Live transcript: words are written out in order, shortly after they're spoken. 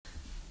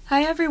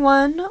Hi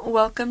everyone,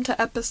 welcome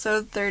to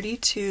episode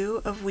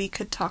 32 of We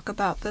Could Talk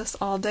About This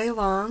All Day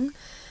Long.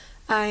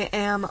 I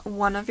am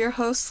one of your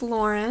hosts,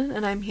 Lauren,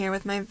 and I'm here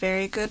with my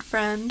very good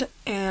friend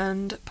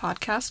and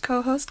podcast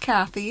co-host,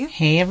 Kathy.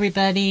 Hey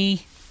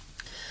everybody.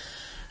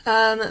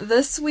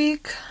 This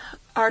week,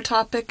 our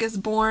topic is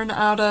born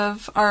out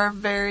of our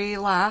very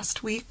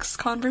last week's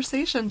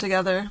conversation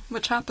together,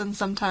 which happens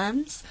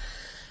sometimes.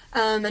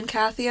 And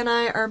Kathy and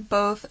I are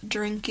both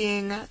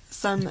drinking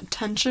some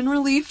tension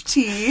relief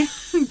tea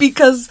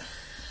because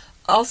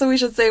also we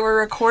should say we're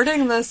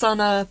recording this on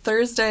a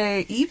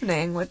Thursday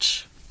evening,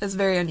 which is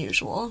very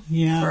unusual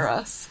for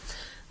us.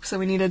 So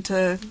we needed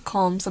to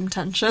calm some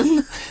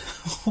tension.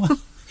 Well,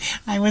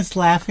 I was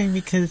laughing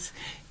because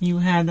you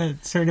had a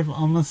sort of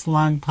almost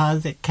long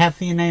pause that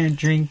Kathy and I are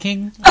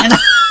drinking. And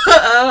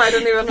I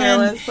didn't even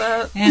realize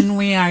that. And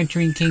we are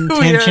drinking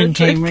tension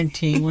tamer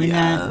tea. We're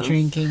not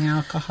drinking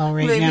alcohol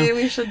right now. Maybe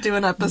we should do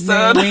an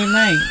episode. We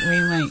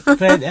might.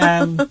 But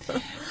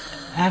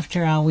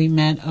after all, we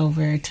met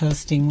over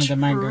toasting with a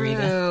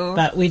margarita.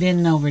 But we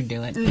didn't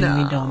overdo it. And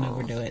we don't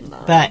overdo it.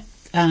 No. But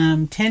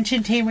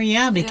tension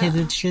tamer, because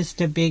it's just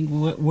a big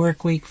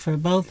work week for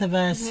both of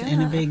us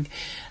and a big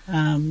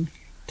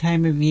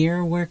time of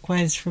year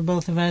work-wise for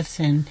both of us.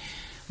 And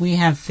we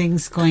have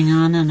things going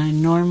on our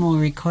normal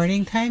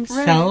recording time,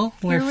 so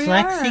we're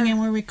flexing and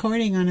we're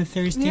recording on a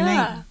Thursday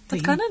night.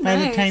 That's kind of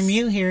nice. By the time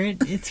you hear it,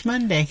 it's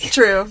Monday.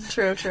 True.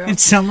 And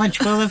so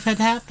much will have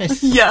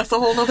happened. Yes, a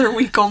whole other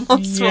week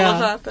almost will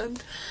have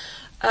happened.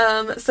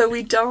 So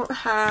we don't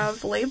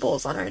have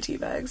labels on our tea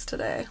bags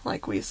today,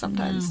 like we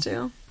sometimes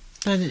do.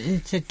 But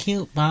it's a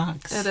cute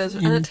box. It is,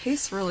 and it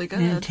tastes really good.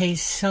 And it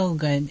tastes so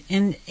good.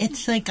 And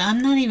it's like,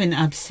 I'm not even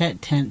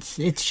upset tense.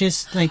 It's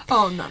just like,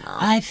 oh, no.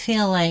 I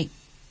feel like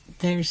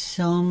there's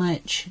so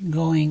much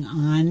going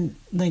on.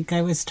 Like,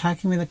 I was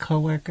talking with a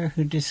coworker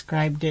who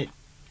described it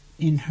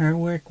in her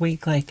work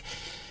week. Like,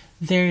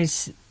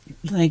 there's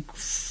like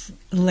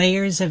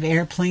layers of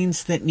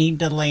airplanes that need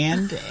to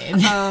land.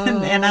 And,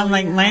 and I'm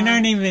like, mine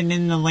aren't even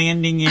in the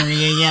landing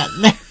area yet.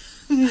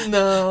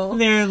 No.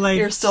 They're like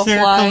You're still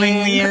circling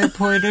flying. the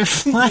airport or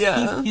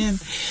flying in.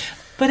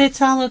 But it's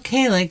all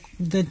okay. Like,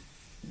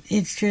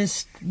 it's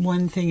just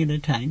one thing at a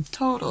time.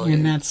 Totally.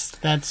 And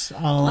that's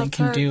all I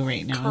can do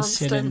right now is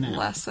sit in that.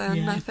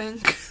 Lesson, I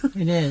think.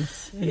 It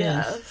is. It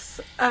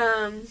is.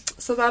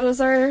 So that is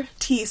our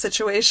tea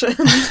situation.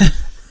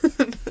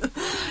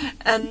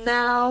 And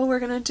now we're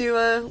going to do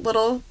a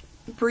little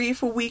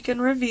brief week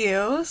in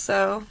review.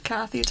 So,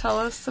 Kathy, tell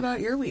us about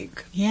your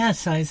week. Yeah,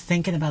 so I was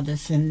thinking about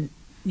this, and,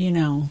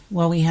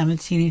 we haven't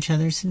seen each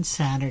other since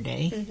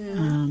Saturday.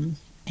 Mm-hmm.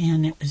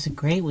 And it was a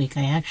great week.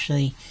 I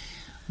actually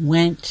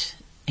went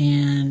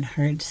and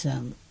heard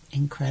some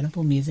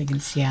incredible music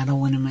in Seattle.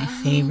 One of my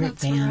favorite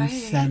bands,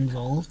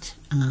 Sunvolt.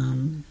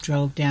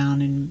 Drove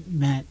down and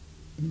met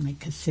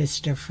like a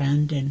sister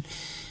friend, and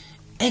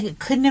it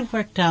couldn't have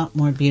worked out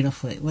more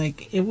beautifully.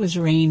 Like, it was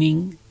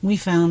raining. We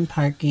found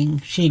parking.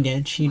 She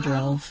did. She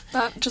drove.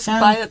 That just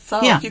by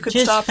itself, you could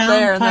stop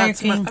there.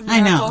 Parking. And that's I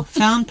know.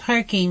 Found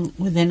parking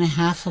within a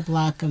half a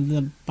block of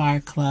the bar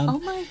club. Oh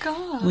my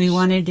gosh. We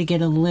wanted to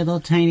get a little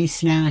tiny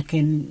snack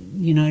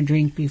and, a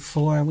drink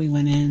before we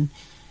went in.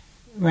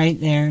 Right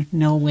there.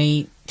 No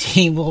wait.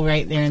 Table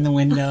right there in the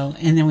window.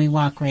 And then we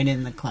walk right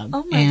in the club.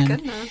 Oh my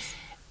goodness.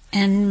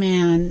 And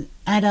man,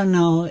 I don't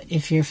know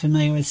if you're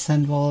familiar with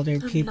Sunvolt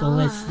or people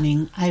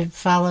listening. I've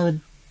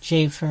followed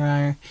Jay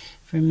Farrar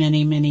for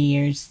many, many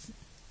years,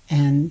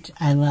 and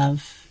I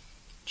love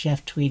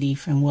Jeff Tweedy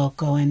from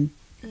Wilco. And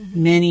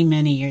many,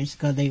 many years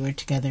ago, they were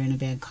together in a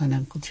band called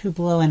Uncle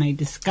Tupelo, and I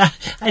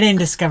didn't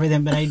discover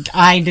them, but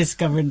I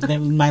discovered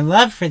my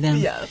love for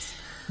them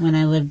when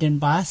I lived in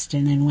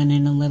Boston and went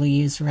in a little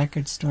used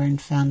record store and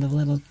found a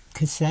little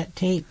cassette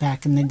tape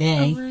back in the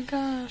day. Oh my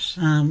gosh!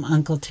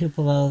 Uncle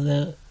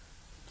Tupelo,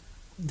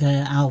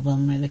 the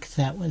album or the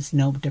cassette was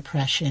No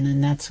Depression,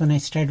 and that's when I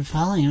started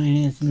following him.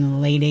 It was in the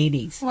late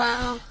 80s.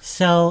 Wow.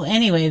 So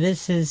anyway,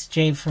 this is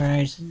Jay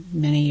Farrar's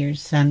many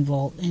years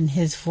Sunvolt, and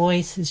his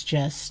voice is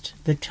just,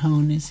 the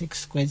tone is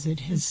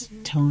exquisite. His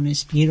tone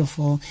is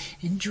beautiful,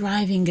 and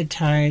driving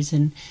guitars,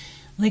 and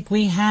like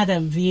we had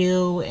a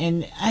view,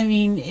 and I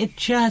mean,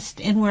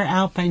 and we're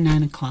out by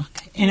 9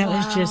 o'clock, and it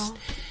was just...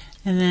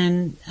 And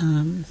then,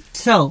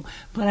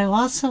 but I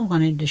also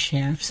wanted to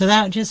share, so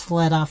that just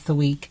led off the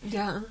week.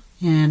 Yeah.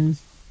 And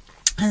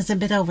I was a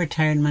bit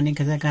overtired Monday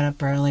because I got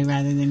up early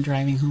rather than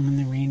driving home in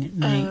the rain at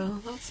night.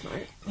 Oh, that's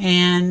smart.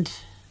 And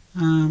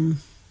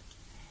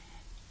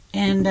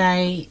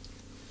I,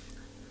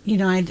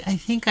 I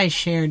think I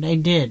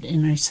did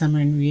in our summer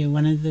review,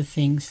 one of the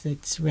things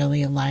that's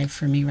really alive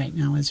for me right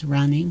now is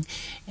running.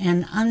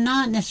 And I'm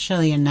not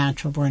necessarily a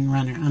natural born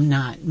runner. I'm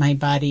not. My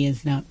body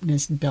is not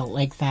just built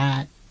like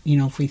that.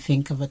 If we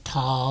think of a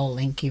tall,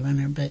 lanky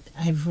runner, but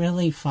I've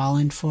really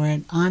fallen for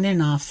it on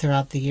and off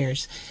throughout the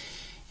years.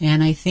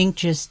 And I think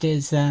just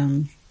as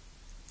an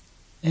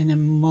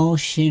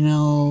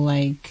emotional,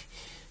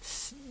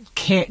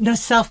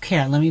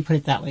 self-care. Let me put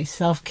it that way.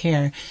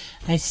 Self-care.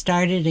 I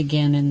started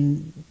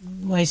again,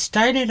 I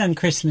started on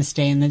Christmas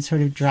Day and then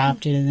sort of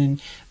dropped it and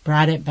then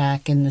brought it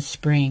back in the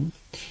spring.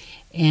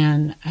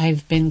 And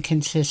I've been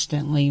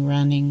consistently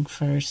running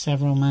for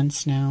several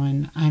months now,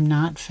 and I'm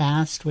not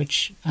fast,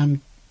 which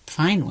I'm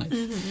fine with.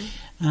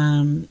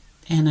 Mm-hmm.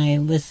 And I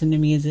listen to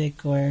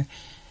music, or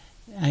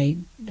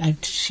I've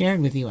shared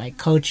with you, I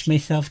coach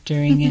myself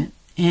during it.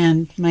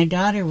 And my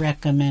daughter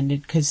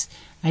recommended, because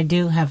I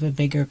do have a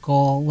bigger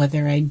goal,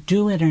 whether I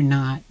do it or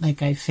not.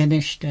 Like, I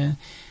finished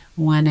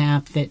one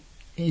app that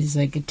is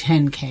like a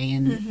 10K,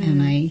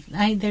 and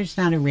I there's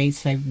not a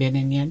race I've been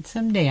in yet.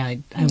 Someday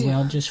I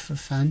will, just for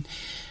fun.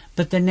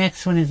 But the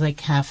next one is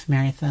like half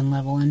marathon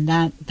level, and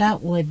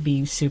that would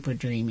be super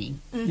dreamy.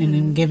 Mm-hmm. And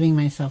I'm giving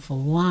myself a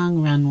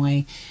long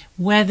runway.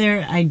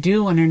 Whether I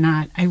do one or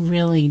not, I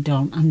really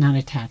don't, I'm not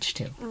attached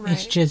to. Right.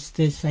 It's just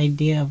this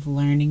idea of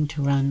learning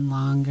to run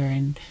longer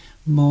and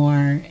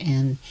more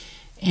and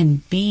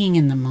being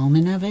in the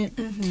moment of it.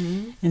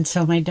 Mm-hmm. And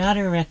so my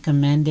daughter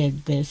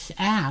recommended this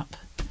app,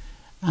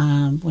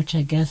 which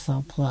I guess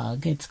I'll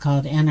plug. It's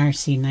called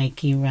NRC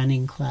Nike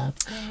Running Club.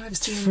 Oh,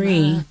 it's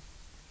free. That.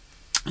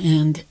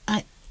 And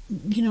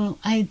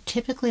I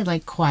typically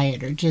like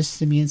quieter, just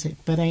the music,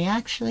 but I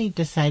actually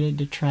decided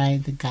to try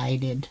the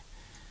guided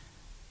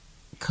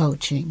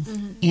coaching.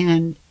 Mm-hmm.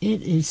 And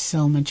it is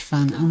so much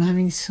fun. I'm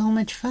having so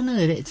much fun with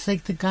it. It's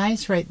like the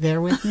guy's right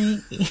there with me,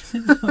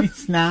 even though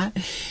he's not.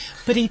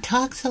 But he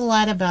talks a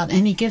lot about,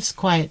 and he gives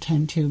quiet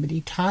time too, but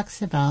he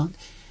talks about,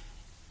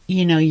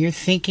 you're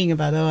thinking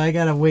about, I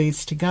got a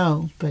ways to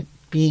go, but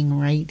being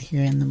right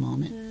here in the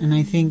moment. Mm. And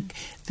I think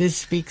this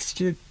speaks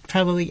to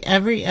probably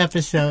every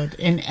episode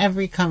and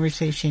every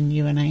conversation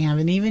you and I have.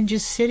 And even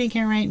just sitting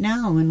here right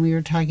now when we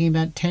were talking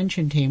about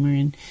Tension Tamer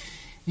and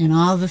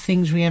all the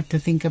things we have to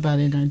think about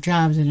in our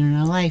jobs and in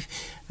our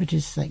life, which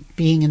is like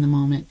being in the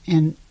moment.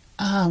 And,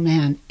 oh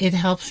man, it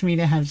helps me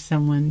to have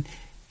someone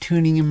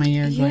tuning in my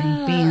ear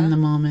going, be in the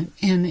moment.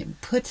 And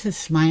it puts a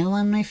smile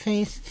on my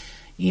face.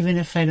 Even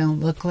if I don't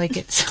look like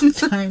it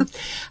sometimes,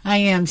 I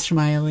am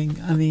smiling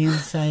on the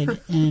inside.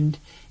 And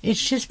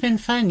it's just been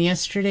fun.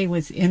 Yesterday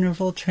was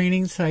interval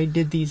training, so I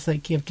did these,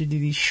 you have to do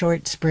these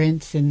short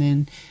sprints and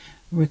then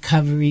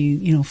recovery,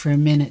 for a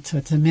minute. So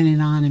it's a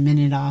minute on, a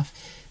minute off.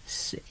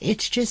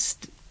 It's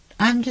just,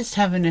 I'm just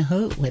having a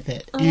hoot with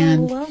it. Oh,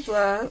 and I love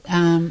that.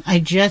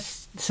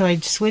 I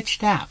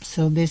switched apps.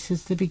 So this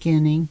is the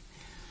beginning,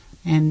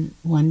 and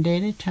one day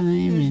at a time.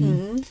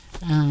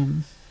 Mm-hmm.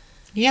 And,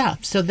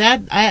 so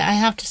that, I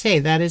have to say,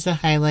 that is a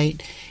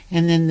highlight.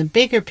 And then the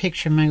bigger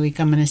picture of my week,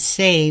 I'm going to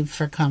save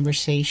for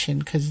conversation,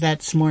 because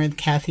that's more of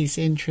Kathy's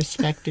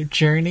introspective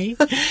journey,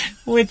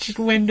 which,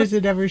 when does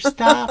it ever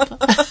stop?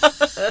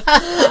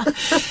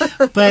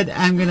 But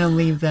I'm going to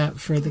leave that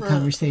for the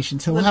conversation.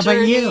 So how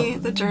about you?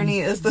 The journey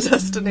is the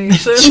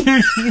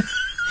destination.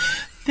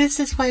 This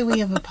is why we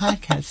have a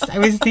podcast. I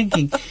was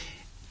thinking,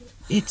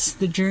 it's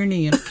the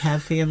journey of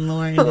Kathy and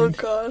Lauren. Oh,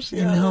 gosh,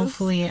 yes. And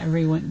hopefully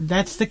everyone...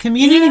 That's the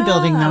community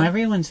building now.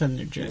 Everyone's on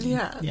their journey.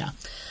 Yeah.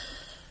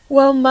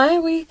 Well, my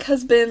week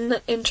has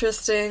been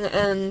interesting,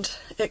 and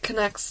it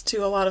connects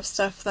to a lot of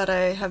stuff that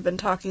I have been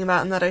talking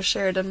about and that I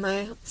shared in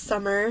my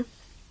summer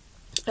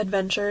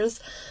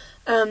adventures.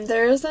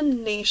 There is a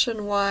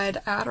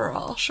nationwide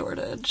Adderall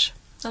shortage.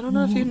 I don't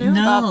know if you knew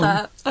about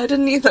that. I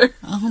didn't either.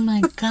 Oh,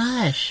 my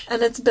gosh.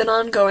 And it's been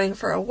ongoing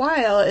for a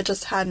while. It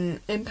just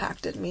hadn't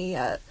impacted me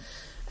yet.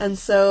 And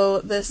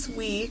so this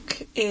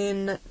week,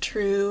 in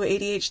true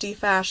ADHD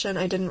fashion,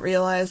 I didn't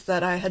realize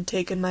that I had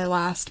taken my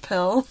last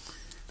pill.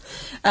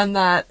 And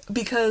that,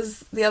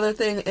 because the other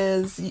thing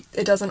is,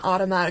 it doesn't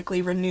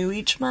automatically renew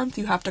each month.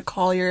 You have to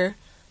call your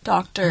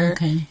doctor,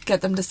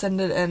 get them to send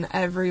it in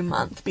every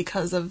month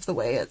because of the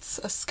way it's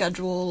a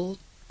schedule,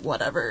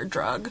 whatever,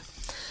 drug.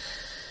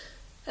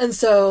 And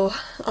so,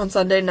 on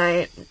Sunday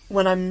night,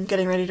 when I'm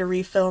getting ready to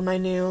refill my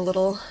new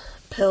little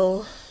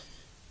pill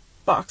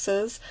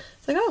boxes,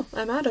 it's like, oh,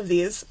 I'm out of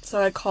these.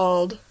 So I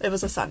called, it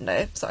was a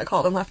Sunday, so I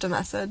called and left a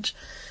message.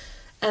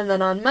 And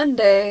then on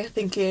Monday,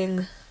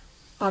 thinking,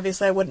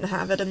 obviously I wouldn't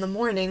have it in the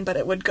morning, but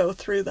it would go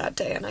through that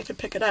day and I could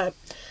pick it up,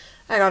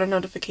 I got a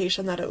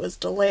notification that it was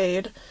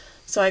delayed.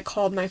 So I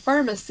called my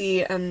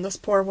pharmacy, and this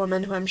poor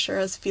woman, who I'm sure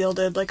has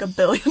fielded like 1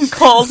 billion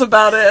calls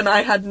about it, and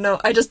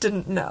I just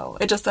didn't know.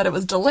 It just said it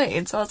was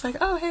delayed. So I was like,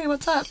 oh, hey,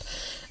 what's up?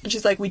 And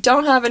she's like, we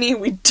don't have any.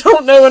 We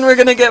don't know when we're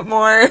going to get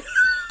more.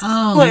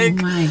 Oh, my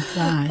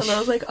gosh. And I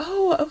was like,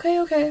 oh,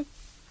 okay.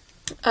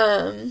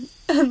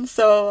 And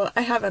so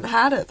I haven't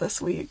had it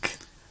this week.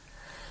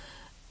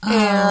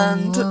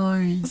 And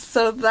Lord.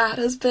 So that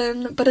has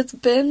been, but it's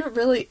been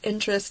really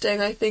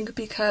interesting, I think,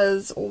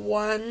 because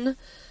one,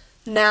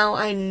 now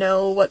I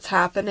know what's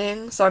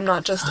happening, so I'm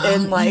not just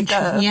in like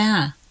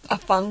a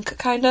funk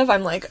kind of.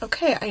 I'm like,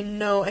 okay, I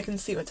know, I can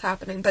see what's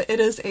happening, but it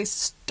is a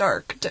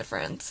stark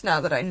difference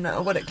now that I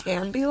know what it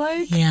can be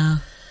like. Yeah.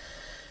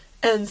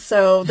 And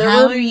so there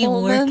How were are you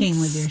moments,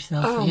 working with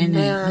yourself oh, in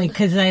man. it?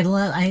 Because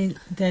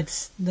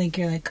that's like,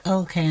 you're like,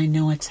 okay, I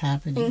know what's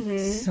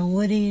happening. So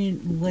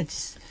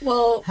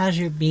how's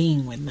your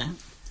being with that?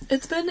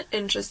 It's been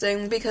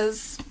interesting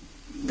because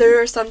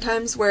there are some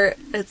times where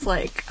it's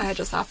like, I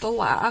just have to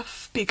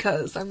laugh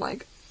because I'm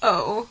like,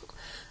 oh,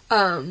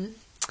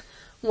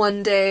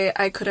 one day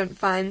I couldn't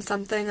find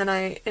something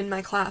in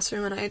my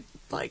classroom, and I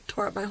like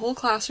tore up my whole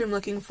classroom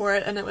looking for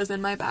it, and it was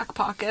in my back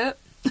pocket.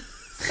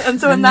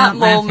 And so I'm in that not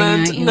laughing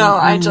moment, at you. no,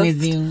 I'm I just,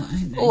 with you.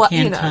 I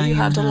can't tell you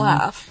had to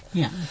laugh.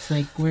 Yeah, it's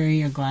like, where are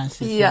your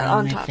glasses? Yeah,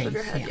 on my top face. of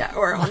your head, yeah,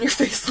 or on your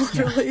face,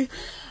 literally.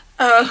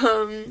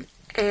 And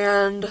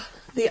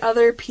the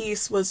other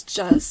piece was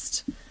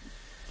just,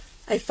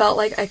 I felt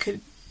like I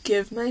could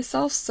give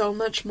myself so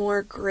much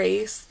more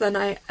grace than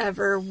I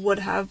ever would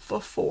have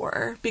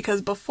before.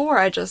 Because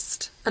before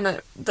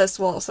this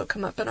will also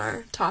come up in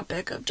our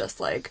topic of just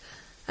like,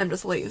 I'm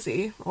just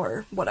lazy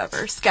or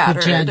whatever,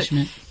 scattered. The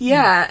judgment.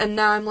 Yeah, and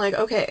now I'm like,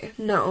 okay,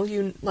 no,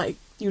 you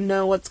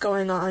know what's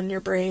going on, your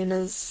brain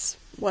is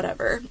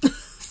whatever.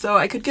 So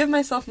I could give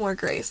myself more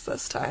grace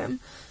this time,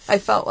 I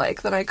felt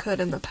like, than I could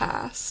in the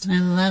past. I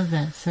love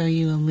that. So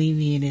you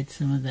alleviated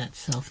some of that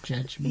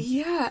self-judgment.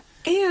 Yeah,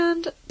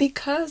 and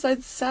because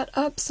I'd set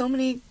up so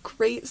many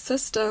great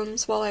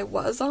systems while I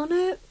was on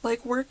it,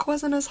 like, work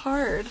wasn't as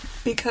hard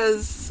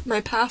because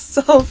my past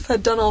self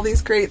had done all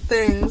these great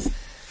things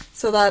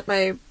so that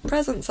my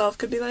present self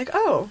could be like,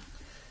 oh,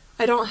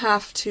 I don't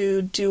have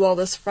to do all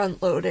this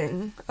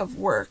front-loading of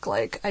work.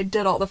 Like, I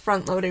did all the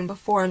front-loading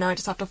before, and now I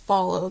just have to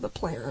follow the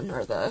plan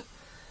or the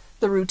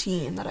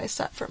routine that I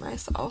set for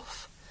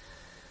myself.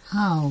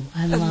 Oh,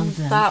 I love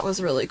that. That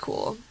was really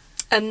cool.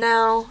 And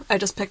now I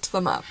just picked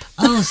them up.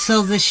 Oh,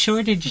 so the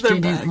shortage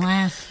didn't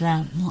last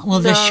that long. Well,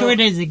 the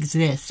shortage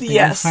exists, but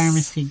the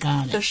pharmacy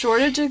got it. The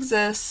shortage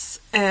exists,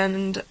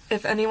 and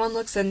if anyone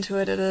looks into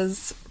it, it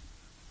is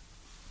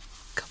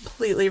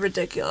completely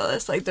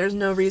ridiculous. Like, there's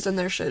no reason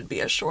there should be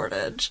a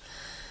shortage.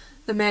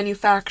 The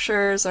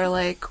manufacturers are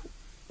like,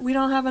 we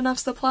don't have enough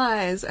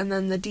supplies, and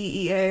then the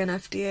DEA and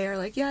FDA are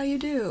like, yeah, you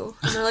do.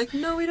 And they're like,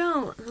 no, we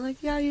don't. And they're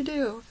like, yeah, you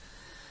do.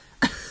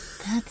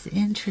 That's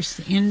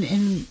interesting.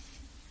 And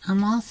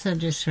I'm also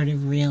just sort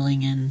of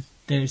reeling in,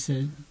 there's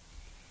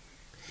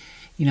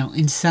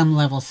in some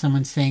level,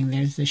 someone saying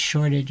there's a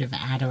shortage of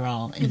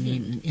Adderall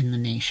in the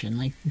nation.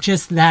 Like,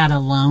 just that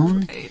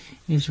alone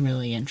is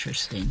really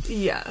interesting.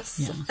 Yes.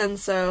 Yeah. And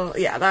so,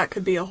 that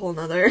could be a whole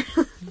nother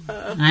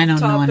I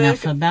don't know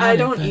enough about it. I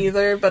don't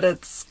either, but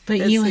it's...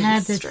 But you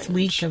had this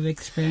week of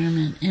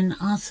experiment. And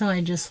also,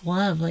 I just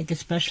love, like,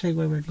 especially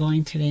where we're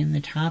going today in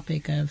the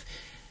topic of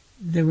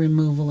the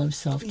removal of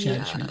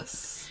self-judgment.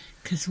 Yes.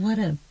 Because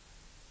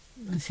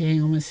I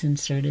almost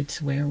inserted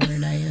swear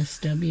word,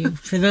 ISW.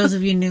 For those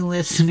of you new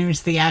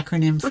listeners, the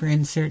acronym for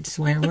insert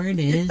swear word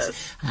is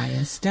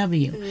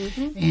ISW.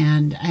 Mm-hmm.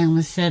 And I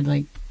almost said,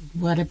 like,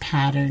 what a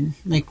pattern.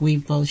 Like,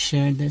 we've both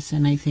shared this,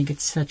 and I think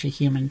it's such a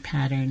human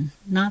pattern.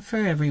 Not for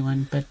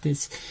everyone, but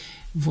this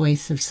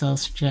voice of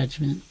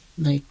self-judgment.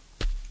 Like,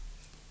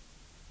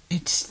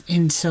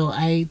 and so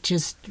I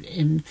just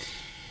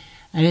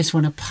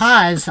want to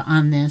pause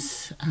on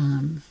this,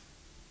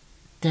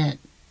 that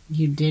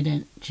you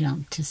didn't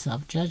jump to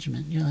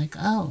self-judgment. You're like,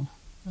 oh,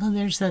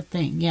 there's that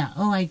thing. Yeah.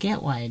 Oh, I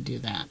get why I do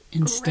that.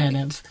 Instead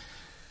of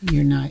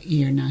you're not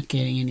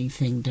getting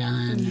anything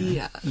done.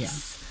 Yes. Yeah.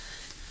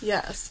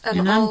 Yes.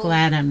 And I'm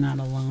glad I'm not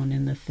alone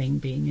in the thing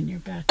being in your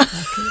back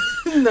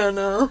pocket.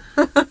 No.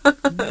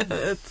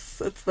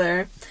 It's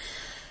there.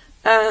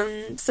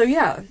 So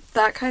yeah,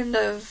 that kind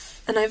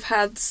of, and I've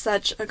had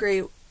such a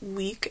great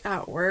week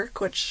at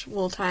work, which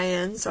will tie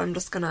in, so I'm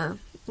just gonna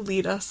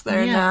lead us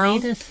there now. Yeah,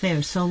 lead us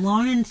there. So,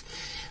 Lawrence,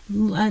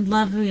 I'd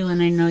love you,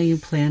 and I know you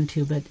plan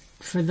to, but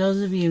for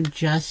those of you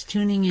just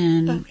tuning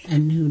in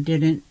and who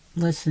didn't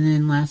listen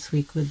in last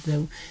week with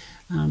the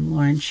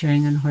Lauren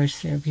sharing on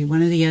horse therapy,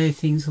 one of the other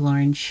things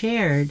Lauren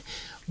shared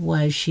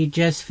was she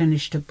just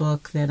finished a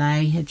book that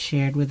I had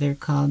shared with her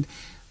called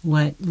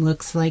What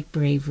Looks Like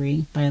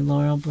Bravery by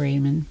Laurel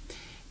Brayman.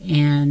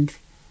 And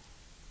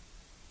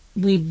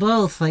we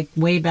both, like,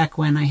 way back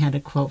when, I had a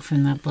quote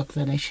from that book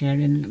that I shared,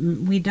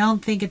 and we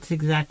don't think it's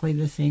exactly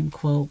the same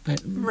quote,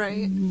 but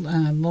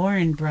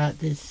Lauren brought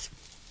this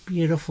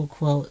beautiful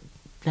quote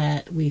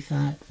that we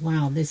thought,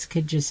 wow, this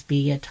could just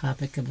be a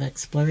topic of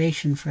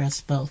exploration for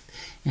us both,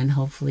 and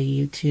hopefully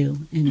you too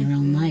in your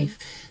own life.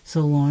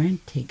 So,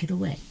 Lauren, take it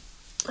away.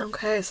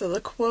 Okay, so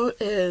the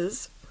quote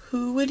is,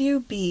 who would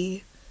you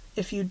be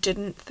if you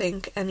didn't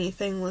think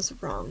anything was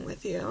wrong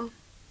with you?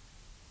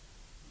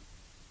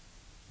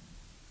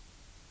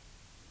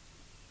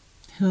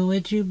 Who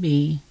would you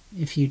be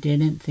if you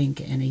didn't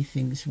think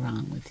anything's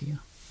wrong with you?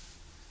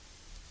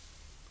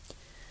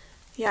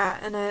 Yeah,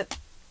 and I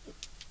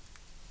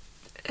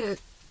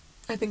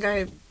think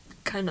I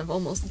kind of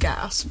almost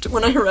gasped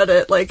when I read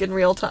it, like, in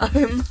real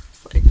time.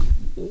 It's like,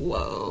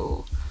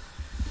 whoa.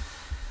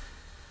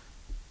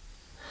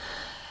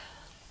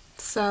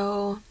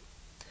 So...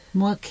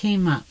 what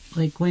came up?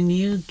 Like, when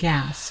you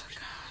gasped?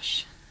 Oh,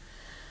 gosh.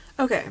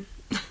 Okay.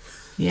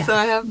 Yeah. So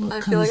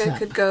I feel like I up?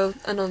 could go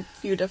in a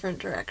few different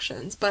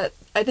directions. But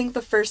I think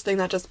the first thing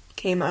that just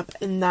came up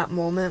in that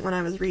moment when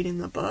I was reading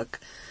the book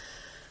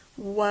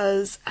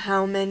was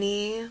how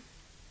many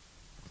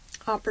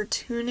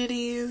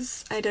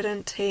opportunities I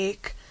didn't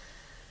take,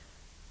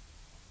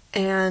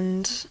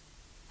 and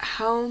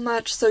how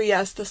much, so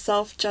yes, the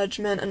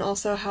self-judgment, and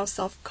also how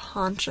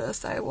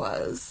self-conscious I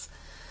was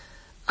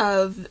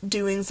of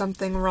doing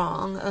something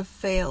wrong, of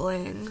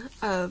failing,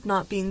 of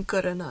not being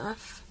good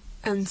enough.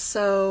 And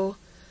so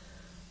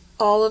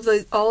all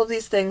of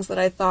these things that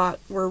I thought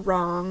were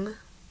wrong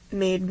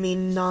made me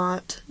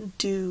not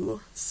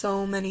do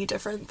so many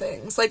different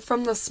things. Like,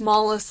 from the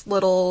smallest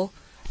little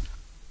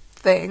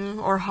thing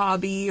or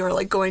hobby or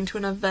like going to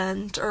an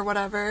event or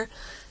whatever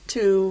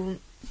to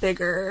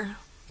bigger,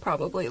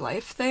 probably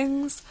life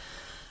things.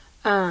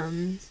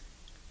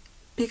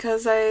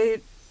 Because I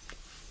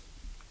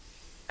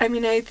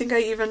think I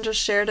even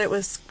just shared it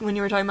with when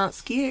you were talking about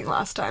skiing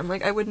last time.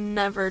 Like, I would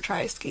never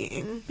try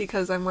skiing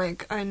because I'm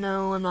like, I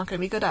know I'm not going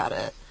to be good at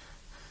it.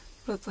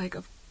 But it's like,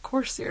 of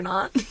course you're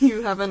not.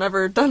 You haven't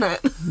ever done it.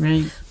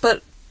 Right.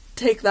 But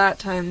take that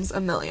times a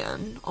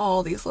million,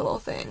 all these little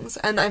things.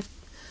 And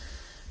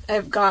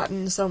I've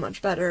gotten so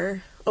much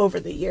better over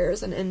the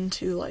years and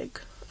into,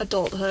 like,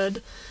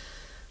 adulthood.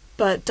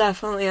 But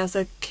definitely as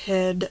a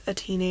kid, a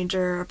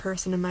teenager, a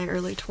person in my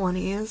early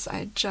 20s,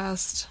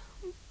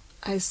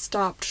 I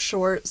stopped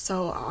short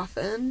so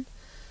often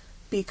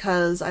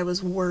because I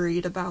was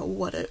worried about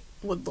what it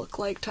would look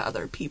like to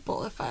other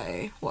people if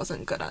I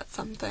wasn't good at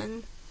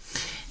something.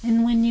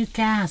 And when you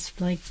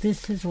gasped, like,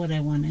 this is what I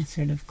want to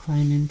sort of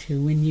climb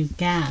into. When you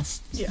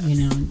gasped, yes.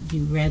 You know,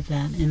 you read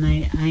that, and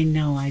I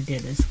know I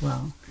did as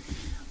well.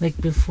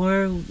 Like,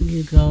 before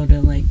you go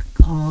to, like,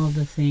 all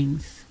the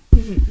things,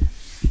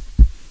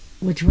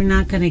 which we're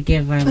not going to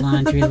give our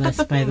laundry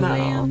list, by the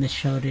way, on the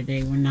show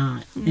today. We're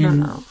not.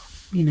 And, no.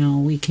 You know,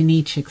 we can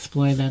each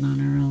explore that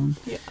on our own.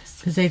 Yes.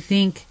 Because I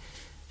think,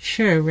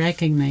 sure,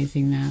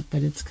 recognizing that,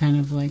 but it's kind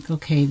of like,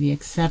 okay, the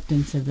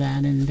acceptance of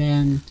that, and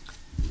then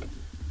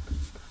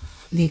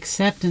the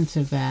acceptance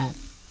of that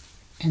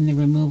and the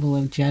removal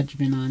of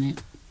judgment on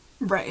it.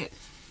 Right.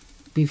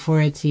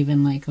 Before it's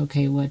even like,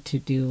 okay, what to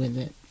do with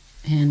it.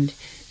 And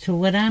so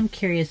what I'm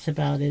curious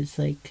about is,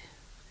 like,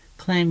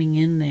 climbing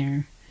in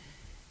there,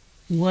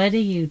 what do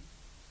you,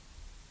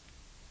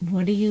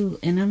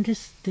 and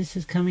this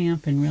is coming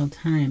up in real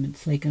time.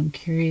 It's like, I'm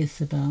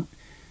curious about,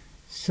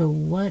 so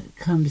what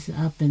comes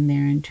up in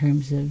there in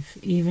terms of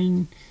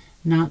even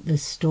not the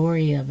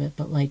story of it,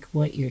 but like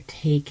what you're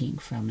taking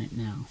from it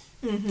now?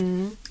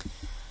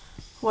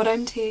 What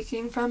I'm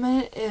taking from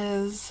it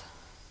is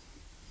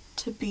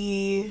to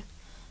be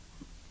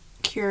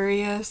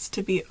curious,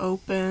 to be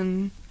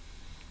open,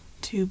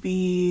 to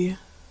be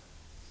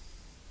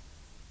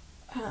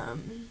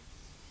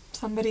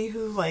somebody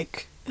who,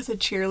 like, is a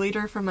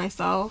cheerleader for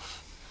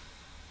myself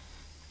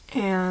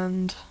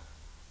and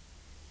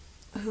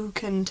who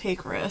can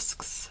take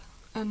risks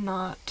and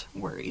not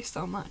worry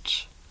so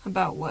much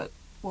about what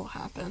will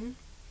happen.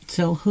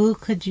 So who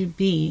could you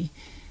be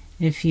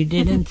if you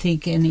didn't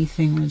think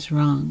anything was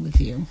wrong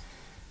with you?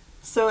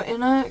 So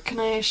can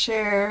I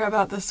share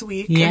about this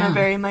week in a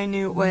very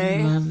minute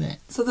way? I love it.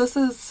 So this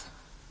is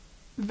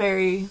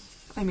very,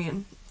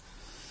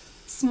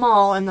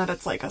 small in that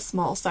it's like a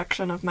small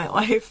section of my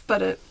life,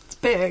 but it's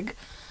big.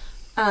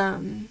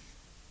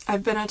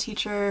 I've been a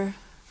teacher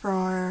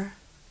for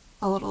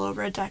a little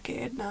over a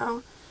decade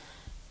now,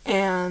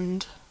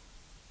 and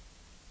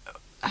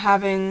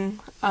having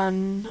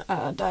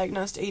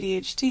undiagnosed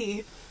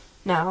ADHD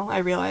now, I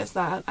realize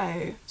that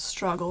I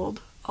struggled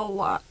a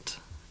lot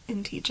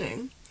in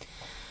teaching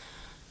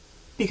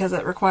because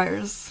it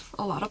requires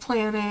a lot of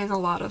planning, a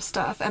lot of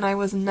stuff, and I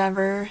was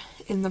never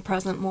in the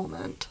present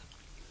moment.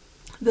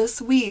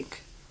 This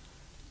week,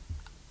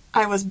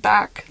 I was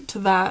back to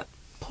that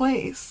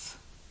place,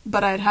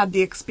 but I'd had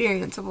the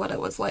experience of what it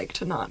was like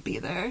to not be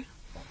there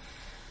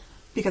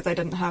because I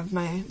didn't have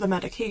the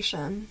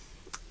medication,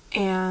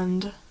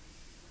 and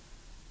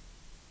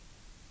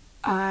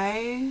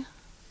I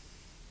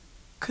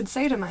could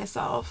say to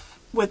myself,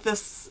 with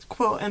this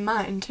quote in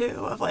mind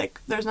too, of like,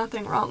 there's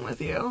nothing wrong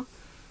with you.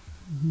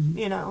 Mm-hmm.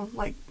 You know,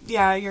 like,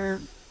 yeah,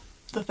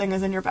 the thing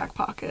is in your back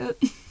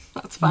pocket.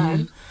 That's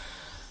fine.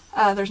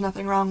 Mm-hmm. There's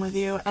nothing wrong with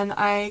you. And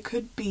I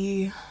could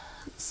be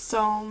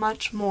so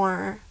much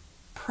more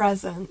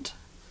present.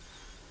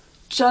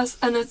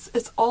 And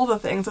it's all the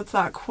things. It's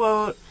that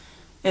quote.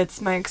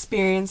 It's my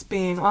experience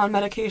being on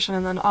medication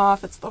and then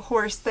off. It's the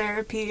horse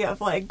therapy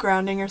of, like,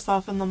 grounding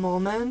yourself in the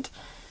moment.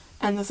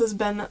 And this has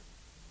been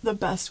the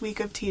best week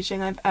of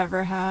teaching I've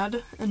ever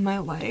had in my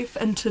life.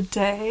 And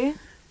today,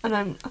 and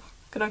I'm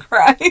gonna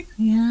cry.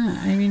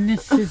 Yeah,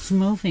 this is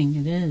moving.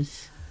 It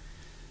is.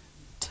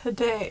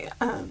 Today,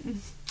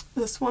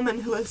 this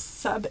woman who is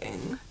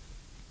subbing. I'm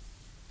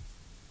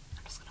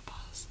just gonna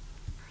pause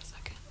for a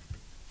second.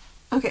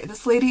 Okay,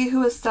 this lady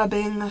who is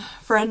subbing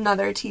for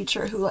another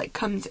teacher who, like,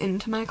 comes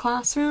into my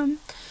classroom,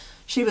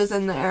 she was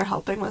in there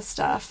helping with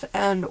stuff,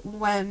 and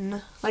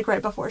when, like,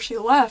 right before she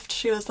left,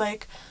 she was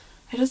like,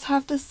 I just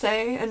have to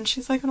say, and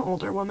she's like an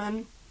older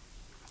woman,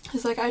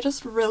 she's like, I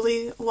just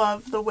really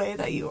love the way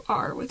that you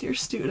are with your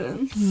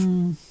students.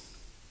 Mm.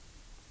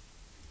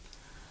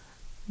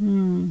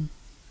 Mm.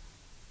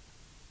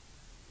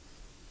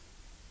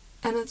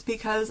 And it's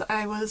because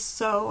I was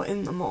so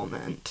in the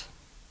moment.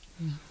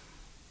 Yeah.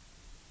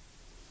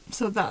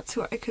 So that's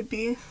who I could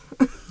be.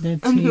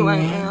 That's and who I are.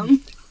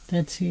 am.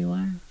 That's who you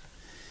are.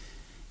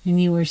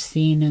 And you were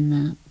seen in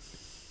that.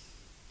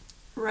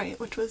 Right,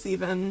 which was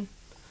even,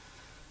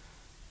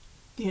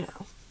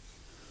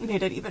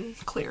 made it even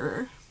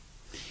clearer.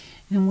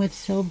 And what's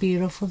so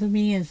beautiful to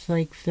me is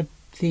like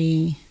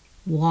the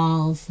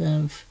walls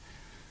of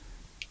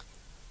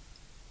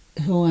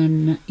who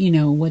I'm,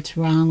 what's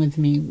wrong with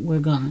me, were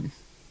gone.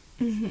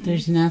 Mm-hmm.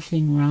 There's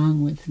nothing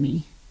wrong with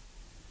me.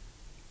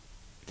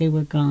 They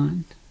were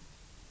gone.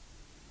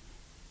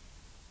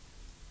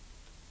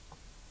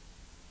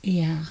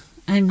 Yeah.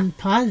 I'm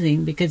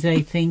pausing because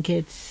I think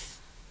it's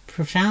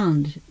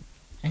profound.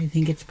 I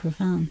think it's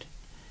profound.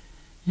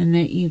 And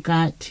that you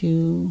got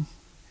to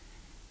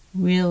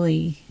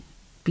really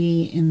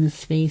be in the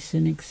space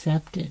and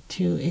accept it,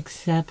 to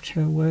accept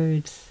her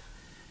words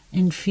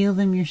and feel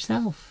them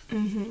yourself.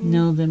 Mm-hmm.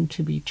 Know them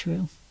to be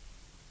true.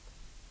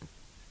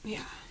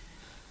 Yeah.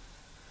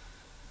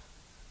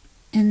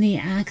 And the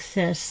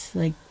access,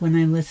 like when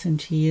I listen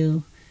to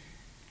you,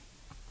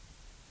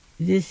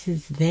 this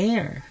is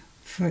there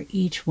for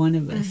each one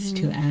of us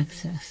to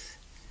access.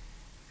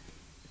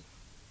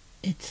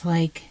 It's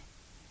like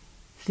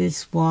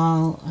this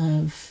wall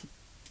of,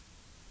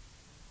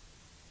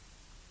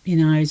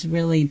 I was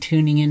really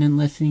tuning in and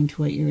listening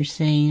to what you were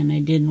saying, and I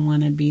didn't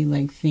want to be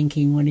like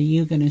thinking, what are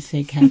you going to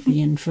say,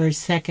 Kathy? And for a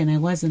second I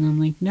wasn't. I'm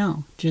like,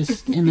 no,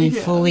 just, and I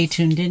Yes. fully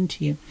tuned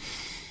into you.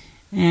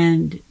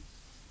 And,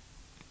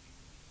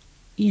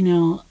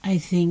 I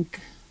think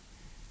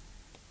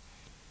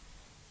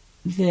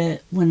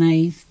that when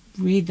I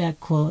read that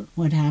quote,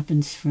 what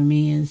happens for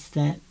me is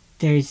that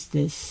there's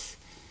this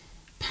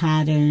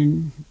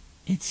pattern,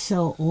 it's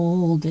so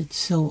old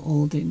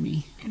in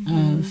me,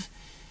 of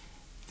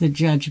the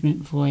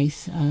judgment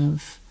voice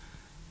of,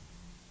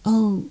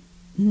 oh,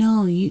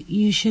 no,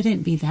 you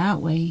shouldn't be that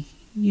way.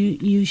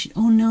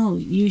 Oh no,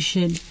 you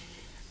should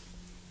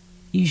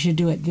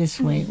do it this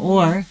way.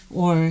 Or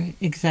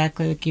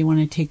exactly like you want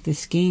to take the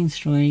skiing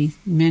story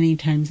many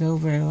times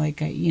over, like,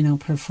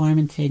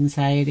 performance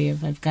anxiety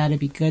of I've got to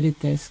be good at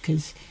this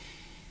because,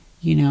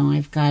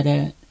 I've got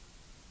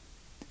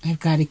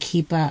to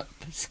keep up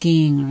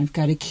skiing, or I've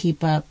got to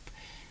keep up,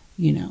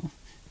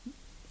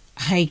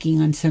 hiking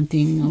on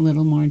something a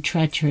little more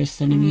treacherous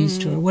than I'm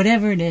used to, or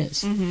whatever it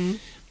is. Mm-hmm.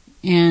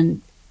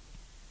 And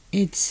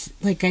it's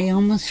like I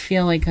almost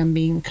feel like I'm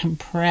being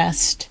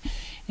compressed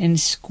and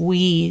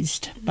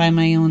squeezed by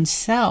my own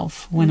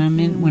self when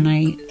when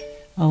I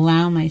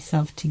allow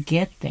myself to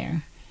get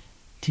there,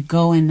 to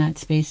go in that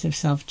space of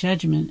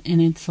self-judgment.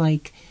 And it's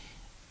like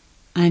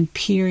I'm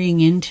peering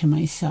into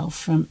myself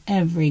from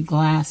every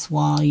glass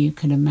wall you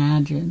could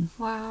imagine.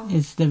 Wow.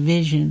 Is the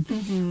vision,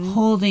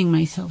 holding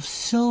myself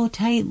so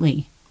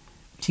tightly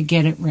to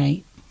get it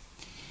right.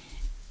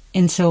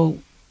 And so,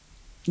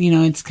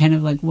 it's kind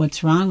of like,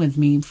 what's wrong with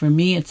me? For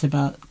me, it's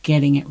about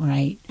getting it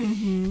right.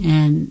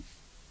 And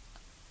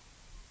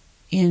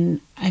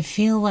I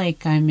feel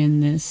like I'm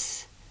in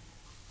this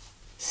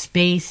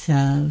space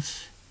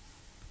of,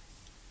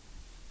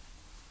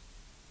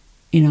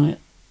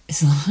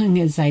 as long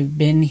as I've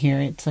been here,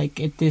 it's like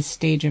at this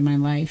stage of my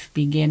life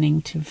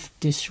beginning to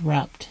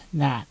disrupt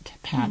that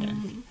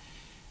pattern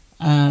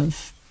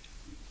of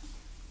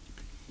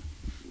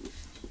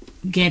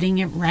getting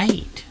it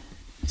right.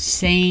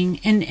 Saying,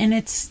 and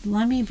it's,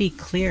 let me be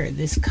clear,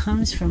 this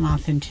comes from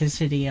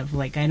authenticity of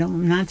like,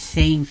 I'm not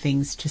saying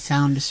things to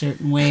sound a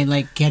certain way,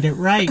 like, get it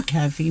right,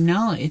 Kathy.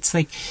 No, it's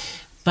like,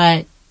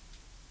 but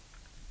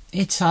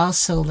it's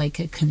also like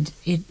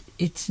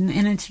it's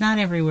not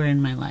everywhere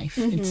in my life.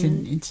 It's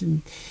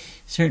in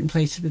certain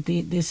places, but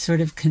this sort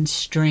of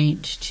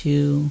constraint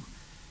to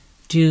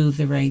do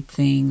the right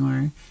thing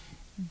or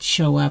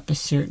show up a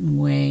certain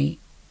way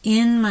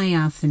in my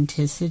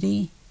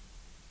authenticity.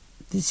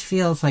 This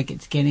feels like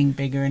it's getting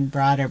bigger and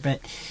broader, but,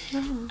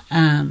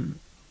 and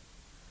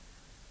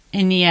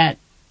yet,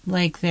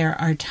 like, there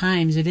are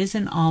times, it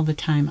isn't all the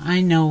time. I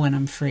know when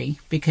I'm free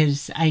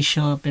because I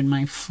show up in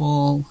my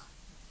full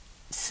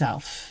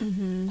self,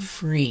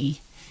 free.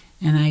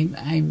 And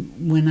I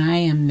when I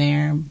am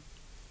there,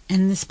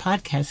 and this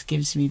podcast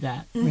gives me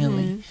that,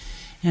 really.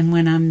 And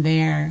when I'm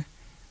there,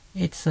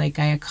 it's like,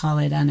 I call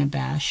it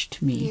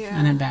unabashed me,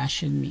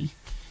 unabashed me.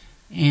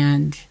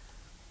 And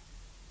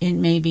it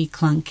may be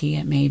clunky,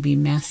 it may be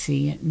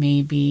messy, it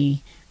may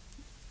be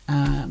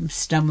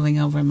stumbling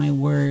over my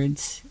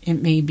words, it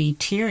may be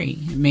teary,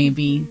 it may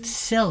be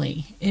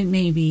silly, it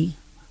may be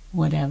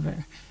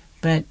whatever,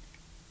 but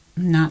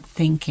not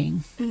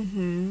thinking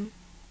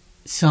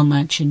so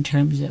much in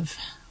terms of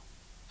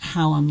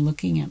how I'm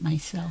looking at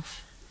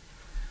myself.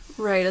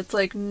 Right, it's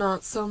like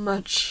not so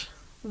much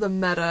the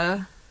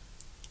meta,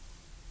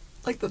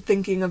 like the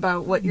thinking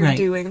about what you're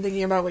doing,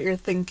 thinking about what you're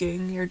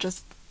thinking, you're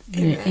just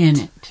in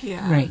it.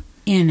 Yeah. Right.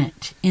 In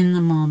it. In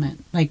the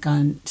moment. Like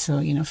so,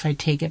 if I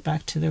take it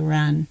back to the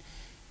run,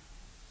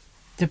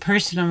 the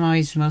person I'm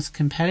always most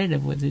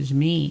competitive with is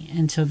me.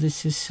 And so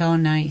this is so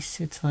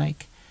nice. It's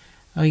like,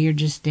 oh, you're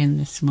just in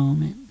this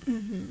moment.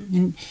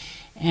 Mm-hmm.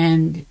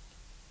 And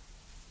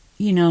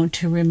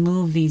to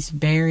remove these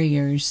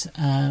barriers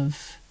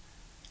of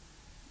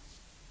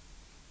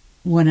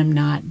what I'm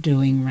not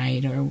doing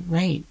right or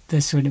right,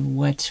 the sort of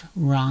what's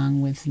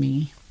wrong with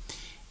me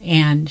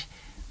and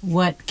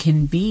what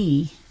can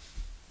be.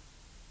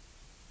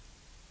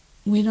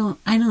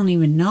 I don't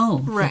even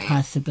know the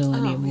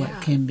possibility of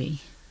what can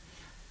be.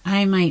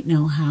 I might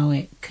know how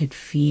it could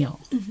feel.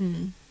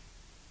 Mm-hmm.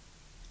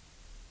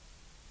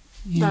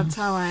 That's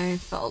how I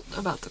felt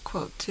about the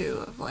quote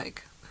too, of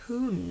like,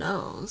 who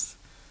knows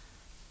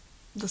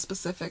the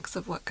specifics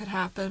of what could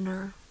happen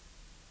or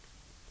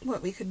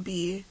what we could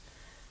be.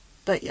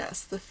 But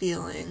yes, the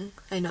feeling.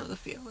 I know the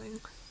feeling.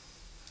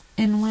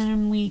 And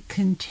when we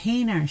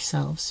contain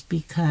ourselves,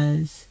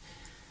 because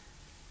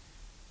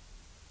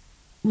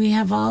we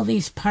have all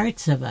these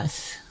parts of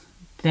us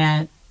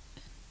that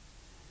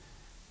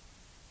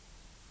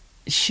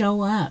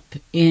show up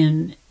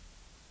in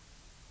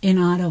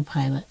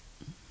autopilot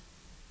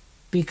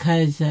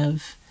because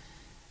of,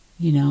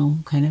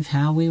 kind of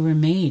how we were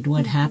made,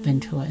 what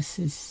happened to us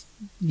as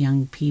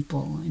young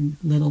people and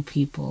little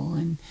people,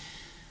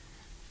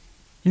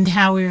 and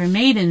how we were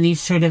made in these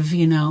sort of,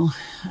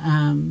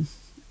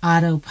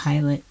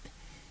 autopilot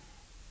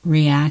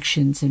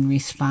reactions and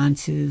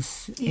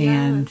responses. Yes.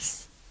 And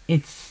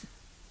it's,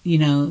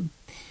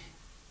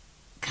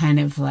 kind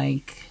of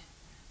like,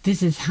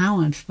 this is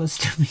how I'm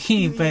supposed to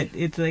be, but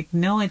it's like,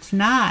 no, it's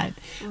not.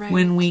 Right.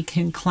 When we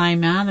can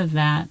climb out of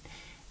that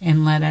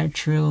and let our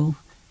true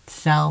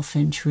self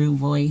and true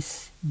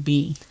voice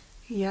be.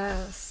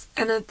 Yes.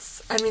 And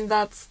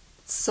that's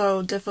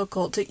so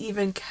difficult to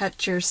even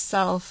catch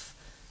yourself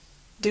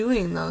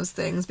doing those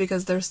things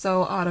because they're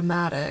so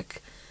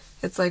automatic.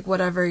 It's like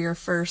whatever your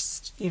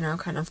first,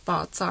 kind of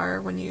thoughts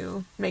are when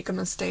you make a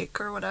mistake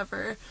or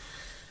whatever.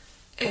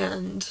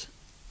 And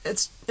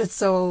it's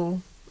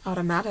so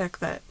automatic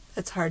that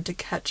it's hard to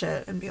catch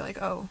it and be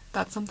like, oh,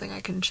 that's something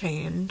I can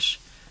change.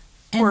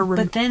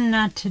 But then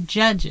not to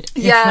judge it.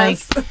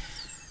 Yes.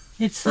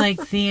 It's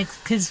like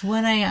because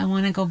what I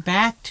want to go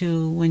back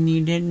to when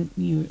you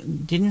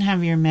didn't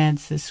have your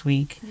meds this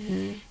week,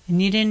 and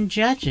you didn't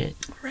judge it.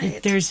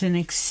 Right. There's an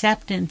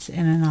acceptance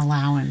and an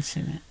allowance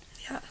in it.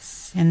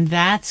 Yes. And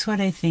that's what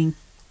I think.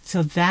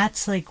 So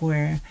that's like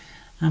where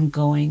I'm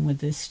going with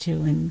this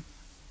too. And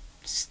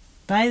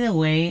by the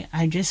way,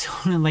 I just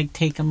want to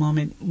take a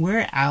moment.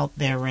 We're out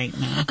there right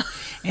now,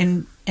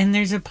 and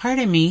there's a part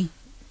of me,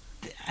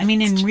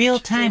 in real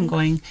time,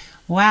 going,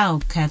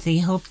 wow, Kathy,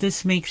 hope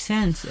this makes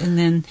sense. And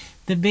then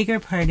the bigger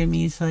part of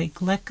me is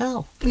like, let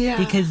go. Yeah.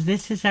 Because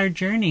this is our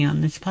journey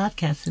on this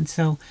podcast. And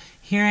so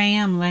here I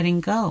am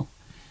letting go.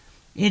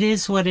 It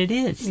is what it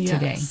is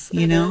today,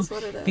 It is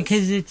what it is.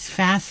 because it's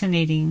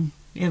fascinating,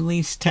 at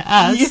least to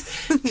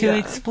us, to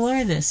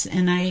explore this.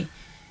 And I,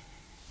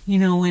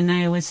 when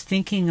I was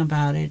thinking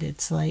about it,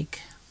 it's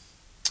like,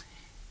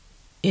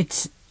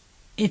 it's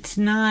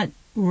not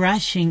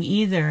rushing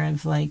either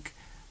of like,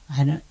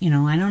 I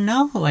don't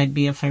know who I'd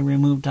be if I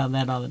removed all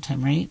that all the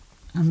time, right?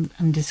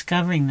 I'm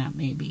discovering that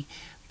maybe.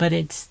 But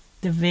it's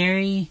the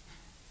very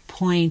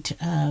point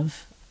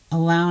of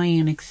allowing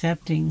and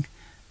accepting,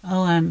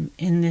 oh, I'm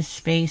in this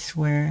space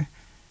where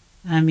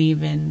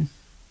can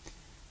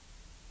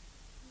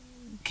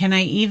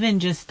I even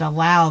just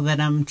allow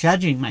that I'm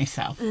judging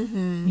myself?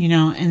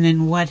 Mm-hmm. And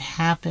then what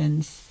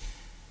happens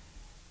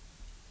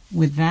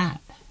with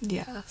that?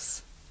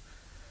 Yes.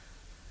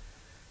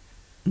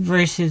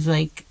 Versus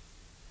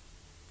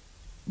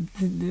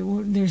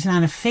there's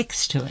not a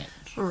fix to it.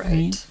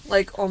 Right.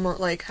 Like almost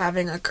like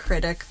having a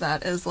critic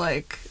that is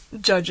like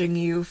judging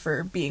you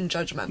for being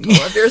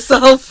judgmental of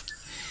yourself.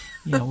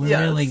 Yeah, we're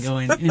really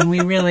going, and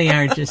we really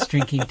are just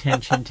drinking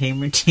tension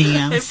tamer tea.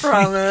 I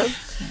promise.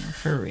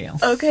 For real.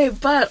 Okay,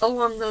 but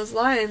along those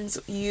lines,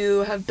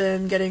 you have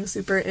been getting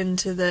super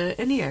into the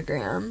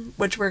Enneagram,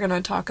 which we're going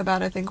to talk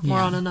about, I think, more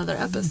on another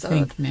episode.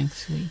 I think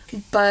next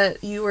week.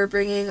 But you were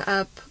bringing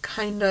up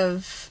kind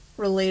of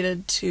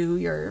related to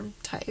your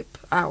type,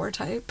 our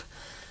type,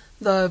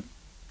 the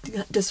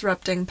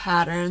disrupting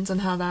patterns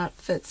and how that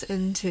fits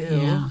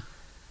into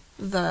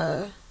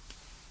the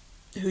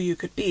who you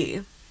could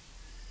be.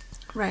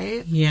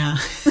 Right? Yeah.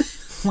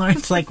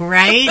 Lauren's like,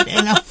 right?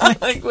 And I'm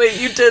like, wait,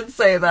 you did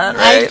say that,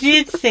 right? I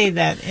did say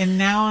that. And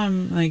now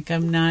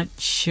I'm not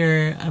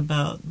sure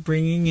about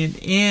bringing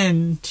it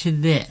into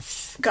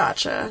this.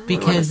 Gotcha.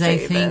 Because I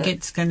think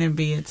it's going to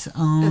be its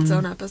own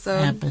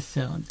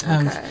episode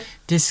of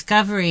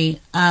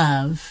discovery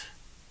of,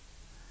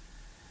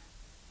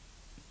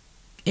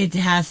 it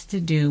has to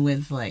do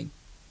with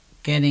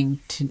getting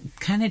to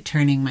kind of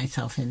turning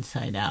myself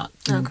inside out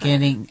and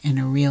getting in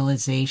a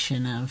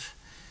realization of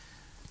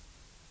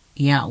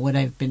what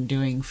I've been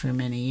doing for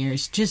many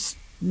years, just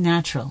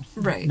naturally.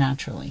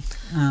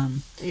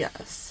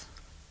 Yes.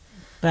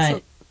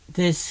 But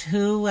this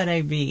who would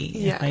I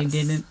be if I Yes.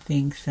 didn't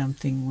think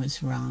something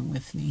was wrong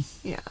with me?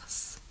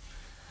 Yes.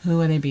 Who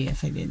would I be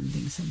if I didn't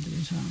think something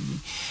was wrong with me?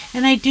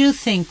 And I do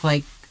think,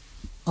 like,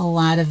 a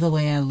lot of the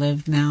way I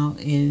live now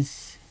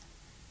is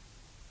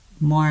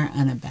more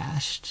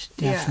unabashed,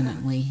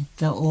 definitely.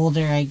 The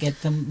older I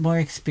get, the more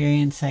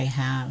experience I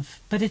have.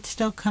 But it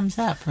still comes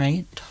up,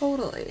 right?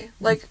 Totally.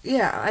 Like,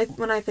 yeah,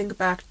 when I think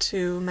back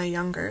to my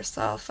younger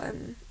self,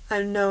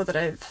 I know that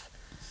I've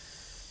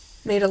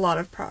made a lot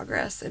of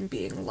progress in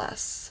being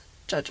less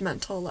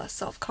judgmental, less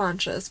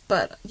self-conscious,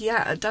 but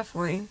yeah, it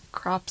definitely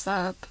crops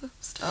up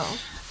still.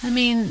 I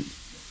mean,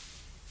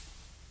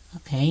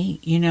 okay,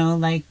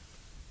 like,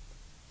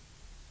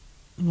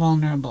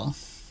 vulnerable.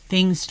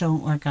 Things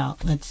don't work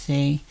out, let's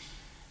say,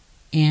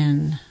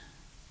 in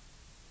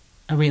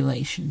a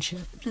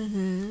relationship,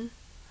 Mm-hmm.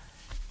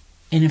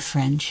 in a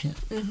friendship,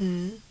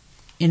 Mm-hmm.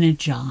 in a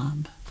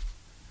job.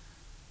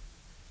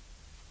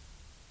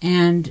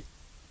 And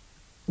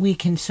we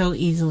can so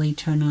easily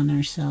turn on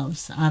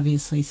ourselves.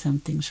 Obviously,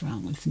 something's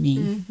wrong with me.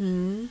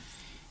 Mm-hmm.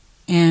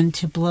 And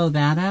to blow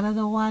that out of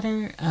the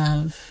water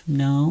of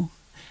no,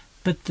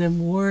 but the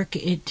work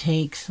it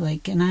takes,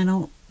 like, and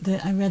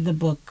I read the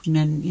book,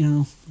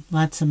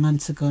 lots of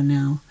months ago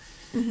now,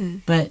 Mm-hmm.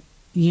 but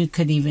you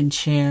could even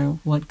share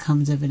what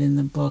comes of it in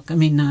the book. I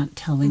mean, not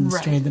telling the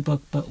story of Right. the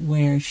book, but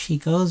where she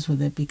goes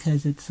with it,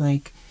 because it's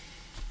like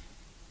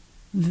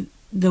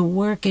the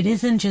work, it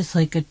isn't just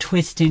like a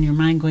twist in your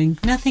mind going,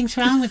 nothing's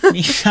wrong with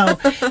me, so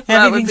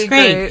everything's be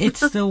great. great. It's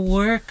the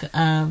work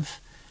of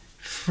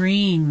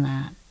freeing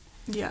that.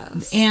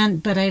 Yes.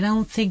 But I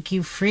don't think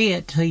you free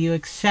it till you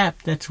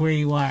accept that's where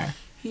you are.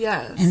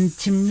 Yes. And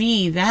to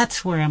me,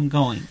 that's where I'm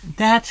going.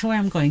 That's where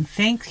I'm going.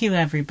 Thank you,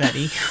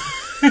 everybody,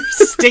 for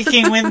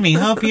sticking with me.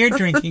 Hope you're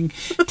drinking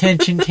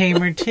Tension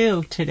Tamer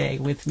too today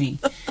with me.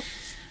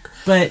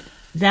 But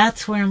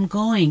that's where I'm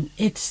going.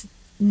 It's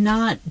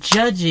not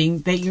judging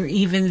that you're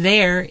even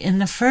there in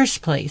the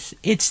first place.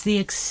 It's the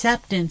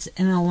acceptance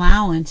and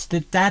allowance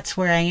that that's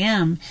where I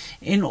am,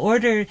 in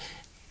order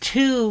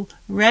to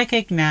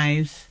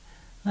recognize,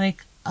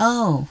 like,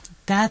 oh,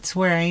 that's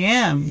where I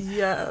am.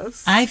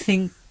 Yes. I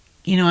think,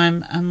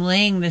 I'm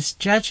laying this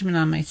judgment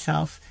on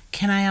myself.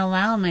 Can I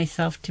allow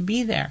myself to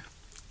be there?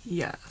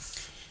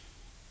 Yes.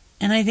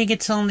 And I think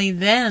it's only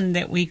then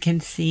that we can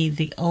see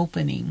the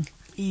opening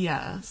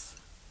Yes.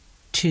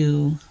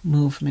 to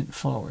movement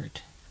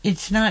forward.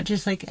 It's not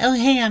just like, oh,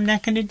 hey, I'm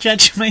not going to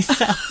judge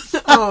myself.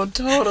 Oh,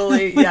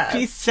 totally. It would Yes.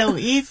 be so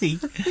easy.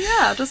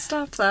 Yeah, just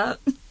stop that.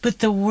 But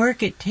the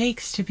work it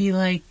takes to be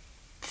like,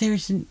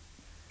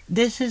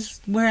 this is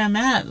where I'm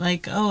at.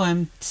 Like, oh,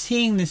 I'm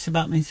seeing this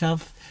about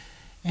myself.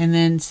 And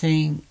then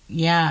saying,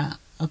 yeah,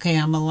 okay,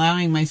 I'm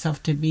allowing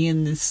myself to be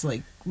in this,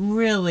 like,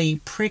 really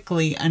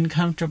prickly,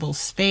 uncomfortable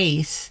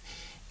space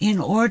in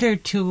order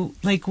to,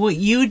 like, what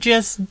you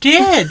just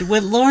did,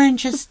 what Lauren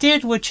just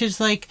did, which is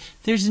like,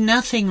 there's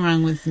nothing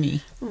wrong with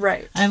me.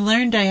 Right. I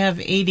learned I have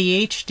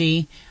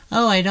ADHD.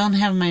 Oh, I don't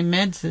have my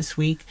meds this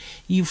week.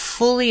 You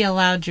fully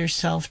allowed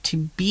yourself to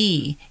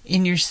be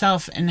in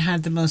yourself and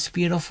had the most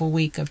beautiful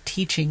week of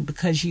teaching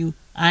because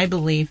I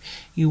believe,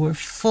 you were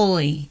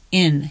fully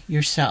in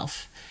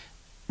yourself,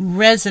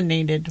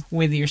 resonated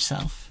with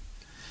yourself.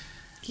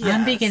 Yes.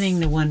 I'm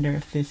beginning to wonder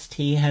if this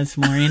tea has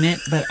more in it,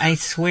 but I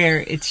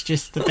swear it's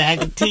just the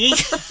bag of tea.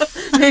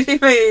 Maybe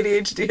my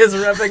ADHD is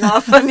rubbing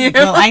off on you.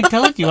 Well, I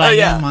told you I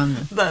yeah, am on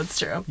this. That's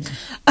true.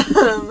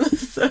 Yeah.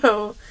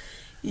 So,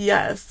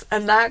 yes.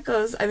 And that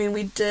goes, I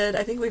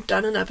think we've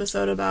done an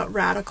episode about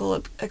radical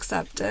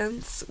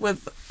acceptance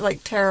with,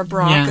 like, Tara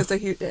Brach is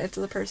it's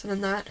the person in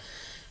that.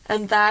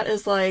 And that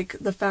is, like,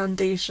 the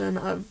foundation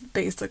of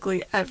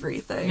basically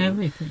everything.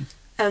 Everything.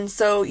 And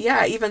so,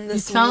 yeah, even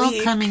this It's all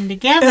week, coming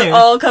together. it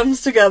all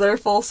comes together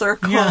full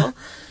circle. Yeah.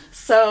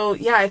 So,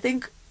 yeah, I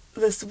think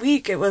this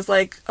week it was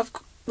like,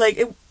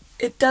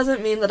 it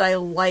doesn't mean that I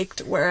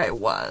liked where I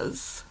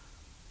was,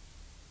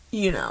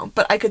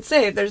 but I could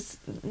say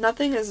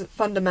nothing is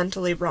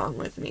fundamentally wrong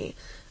with me.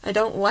 I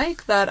don't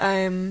like that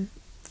I'm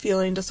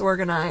feeling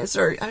disorganized,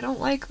 or I don't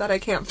like that I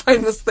can't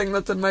find this thing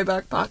that's in my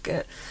back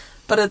pocket.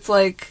 But it's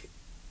like,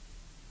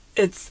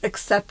 it's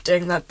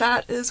accepting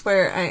that is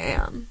where I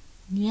am.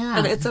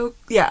 Yeah. And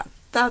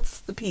that's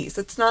the piece.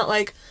 It's not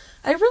like,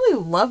 I really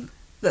love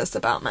this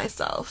about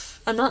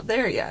myself. I'm not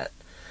there yet.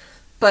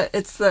 But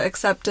it's the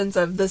acceptance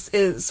of this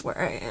is where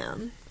I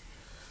am.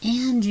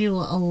 And you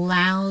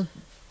allowed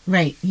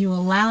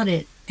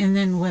it. And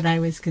then what I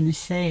was going to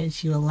say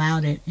is you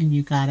allowed it and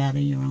you got out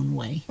of your own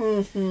way.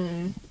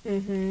 Mm-hmm.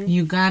 Mm-hmm.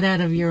 You got out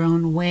of your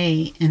own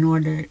way in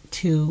order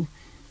to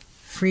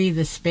free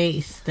the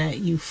space that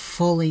you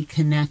fully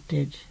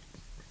connected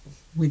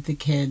with the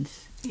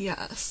kids.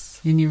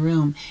 Yes. In your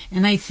room.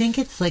 And I think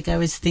it's like, I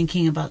was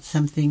thinking about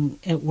something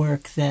at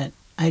work that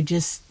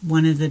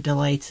one of the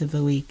delights of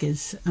the week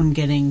is I'm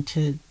getting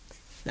to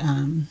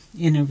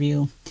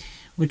interview,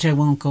 which I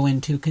won't go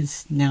into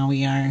because now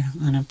we are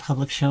on a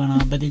public show and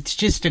all, but it's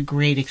just a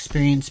great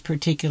experience,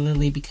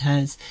 particularly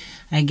because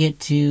I get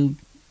to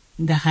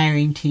the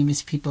hiring team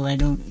is people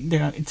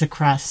it's a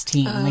cross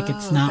team. Like,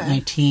 it's not my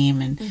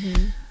team.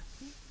 And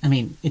I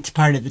mean, it's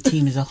part of the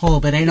team as a whole,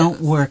 but I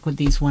don't work with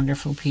these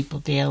wonderful people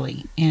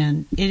daily.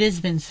 And it has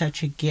been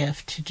such a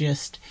gift to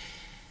just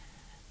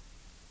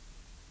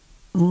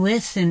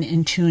listen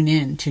and tune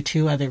in to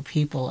two other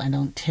people I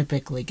don't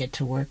typically get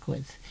to work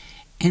with,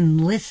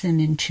 and listen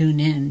and tune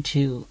in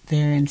to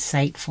their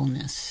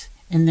insightfulness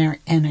and their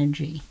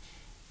energy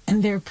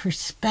and their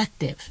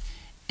perspective.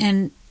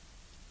 And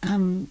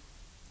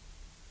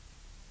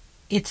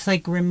it's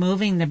like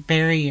removing the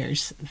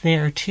barriers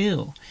there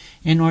too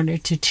in order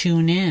to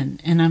tune in.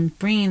 And I'm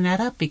bringing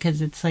that up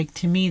because it's like,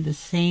 to me, the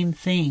same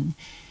thing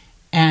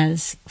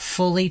as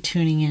fully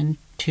tuning in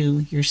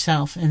to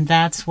yourself. And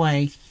that's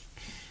why,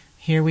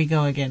 here we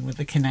go again with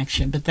the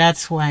connection, but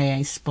that's why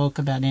I spoke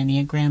about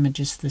Enneagram and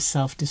just the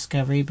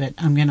self-discovery, but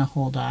I'm going to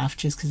hold off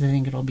just because I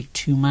think it'll be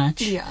too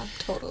much. Yeah,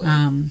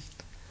 totally.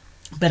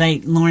 But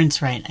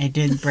Lauren's right. I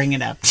did bring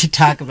it up to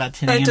talk about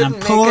today, and I'm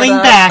pulling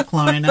back,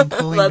 Lauren. I'm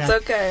pulling back.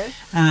 That's okay.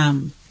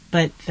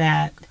 But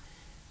that,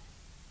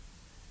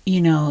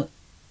 you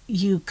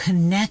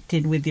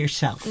connected with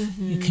yourself.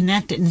 You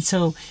connected. And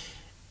so,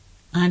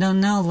 I don't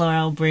know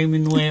Laurel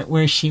Braman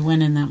where she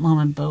went in that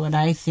moment, but what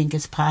I think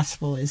is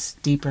possible is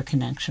deeper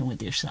connection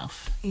with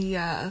yourself.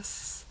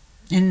 Yes.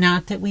 And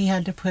not that we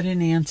had to put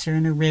an answer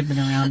and a ribbon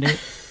around it,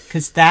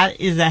 because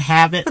that is a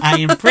habit I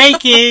am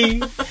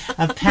breaking,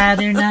 a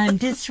pattern I'm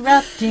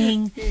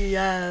disrupting.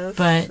 Yes.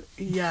 But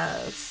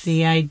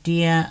the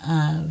idea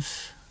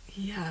of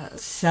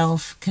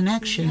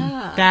self-connection,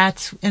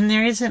 and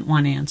there isn't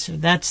one answer.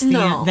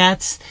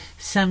 That's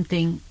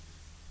something,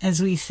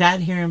 as we sat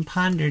here and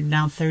pondered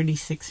now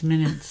 36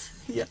 minutes.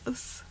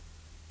 Yes.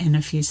 In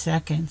a few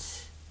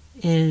seconds,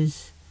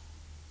 is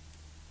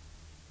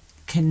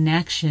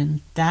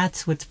connection.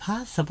 That's what's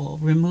possible.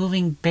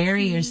 Removing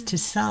barriers to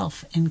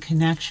self and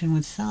connection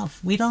with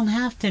self. We don't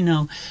have to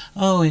know,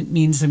 it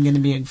means I'm going to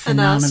be a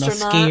phenomenal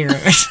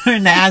skier or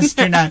an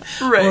astronaut,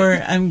 right.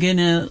 Or I'm going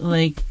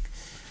to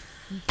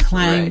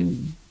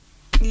climb,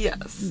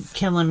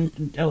 kill him,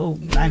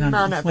 I don't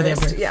know, Everest,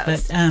 whatever.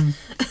 Yes. But,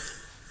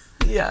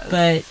 yes.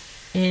 But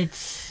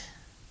it's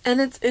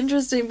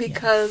interesting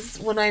because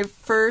when I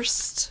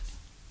first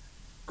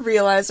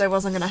realized I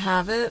wasn't going to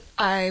have it,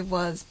 I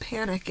was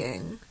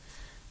panicking.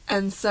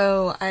 And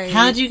so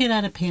How'd you get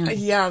out of panic?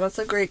 Yeah, that's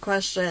a great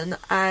question.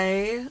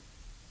 I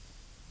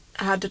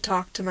had to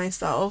talk to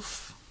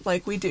myself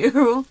like we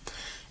do.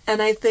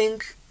 And I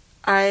think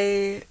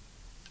I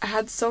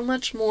had so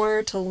much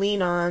more to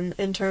lean on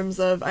in terms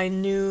of, I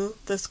knew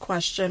this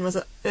question was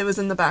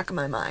in the back of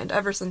my mind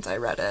ever since I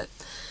read it.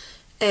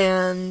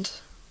 And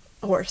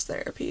horse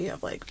therapy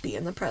of be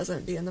in the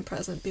present, be in the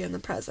present, be in the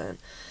present.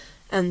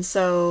 And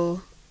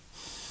so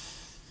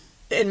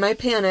in my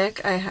panic,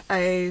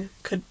 I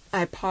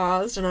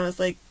paused and I was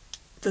like,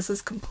 this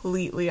is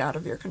completely out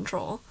of your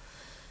control.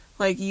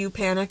 You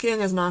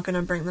panicking is not going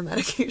to bring the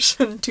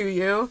medication to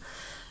you.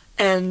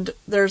 And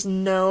there's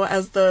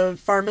as the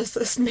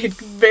pharmacist made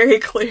very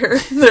clear,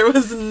 there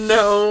was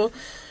no,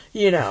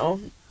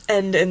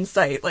 end in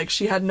sight.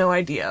 She had no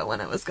idea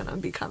when it was going to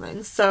be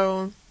coming.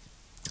 So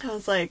I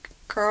was like,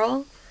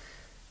 girl,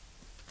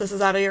 this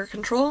is out of your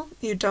control.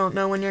 You don't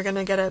know when you're going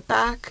to get it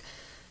back.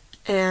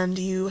 And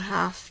you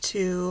have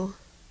to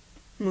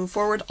move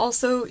forward.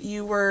 Also,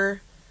 you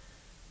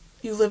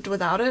lived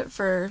without it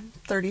for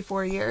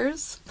 34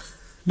 years.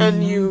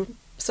 And you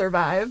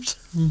survived.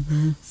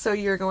 So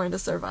you're going to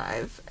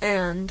survive.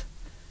 And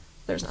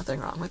there's nothing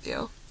wrong with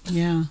you.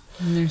 Yeah,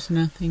 and there's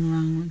nothing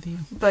wrong with you.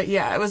 But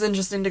yeah, it was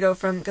interesting to go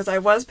from, because I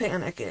was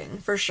panicking,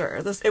 for sure.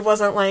 It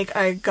wasn't like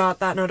I got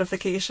that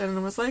notification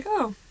and was like,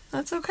 oh,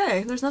 that's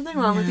okay. There's nothing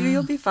wrong with you.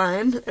 You'll be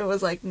fine. It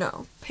was like,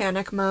 no.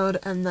 Panic mode,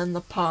 and then the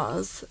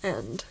pause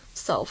and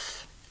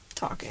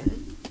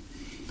self-talking.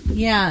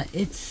 Yeah,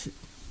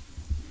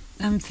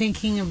 I'm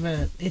thinking of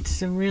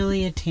it's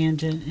really a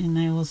tangent, and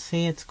I will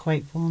say it's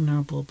quite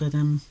vulnerable, but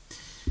I'm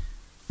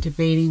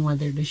debating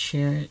whether to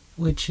share it,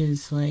 which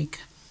is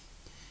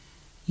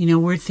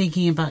we're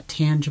thinking about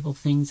tangible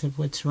things of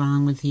what's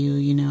wrong with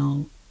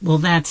you, Well,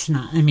 that's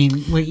not,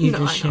 what you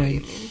just shared. What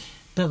you mean.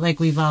 But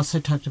we've also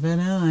talked about,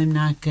 I'm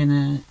not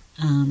going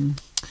to,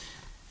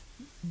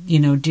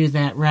 do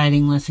that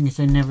riding lesson because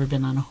I've never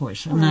been on a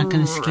horse. I'm not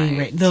going to ski,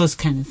 right? Those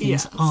kind of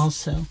things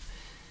also.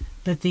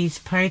 But these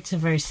parts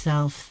of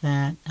ourself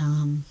that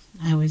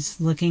I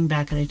was looking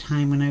back at a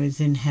time when I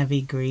was in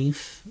heavy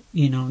grief,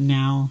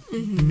 now,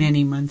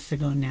 many months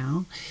ago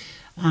now.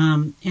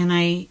 And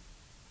I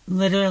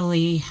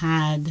literally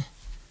had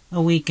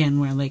a weekend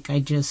where I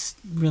just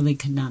really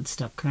could not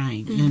stop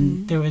crying.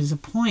 And there was a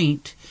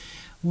point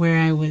where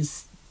I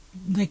was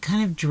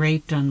kind of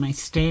draped on my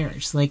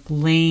stairs,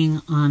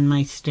 laying on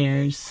my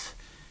stairs,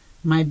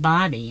 my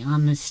body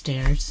on the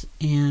stairs,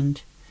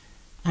 and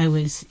I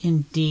was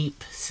in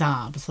deep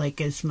sobs,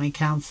 as my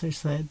counselor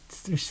said,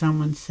 or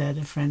someone said,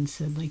 a friend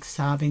said,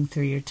 sobbing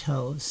through your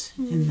toes.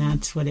 And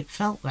that's what it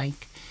felt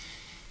like.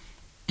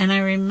 And I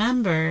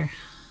remember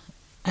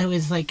I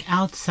was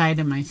outside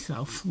of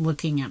myself,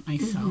 looking at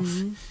myself.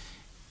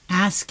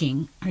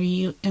 asking,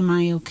 am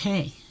I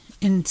okay?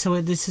 And so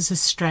this is a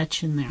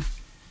stretch in there.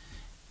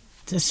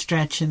 It's a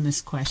stretch in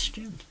this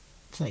question.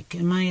 It's like,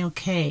 am I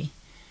okay?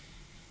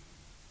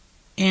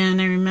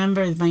 And I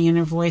remember my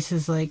inner voice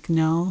is like,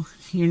 no,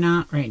 you're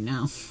not right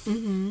now.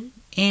 Mm-hmm.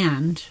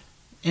 And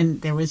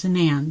there was an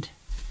and.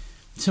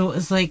 So it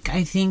was like,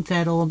 I think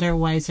that older,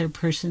 wiser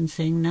person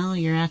saying, no,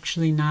 you're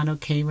actually not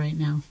okay right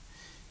now.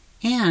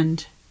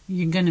 And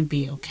you're going to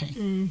be okay.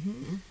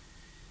 Mm-hmm.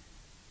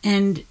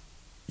 And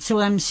so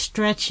I'm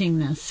stretching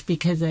this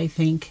because I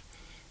think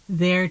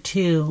there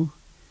too,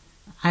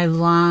 I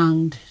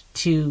longed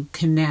to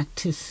connect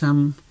to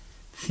something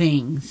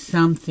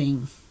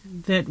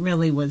that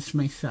really was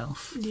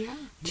myself. Yeah.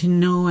 To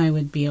know I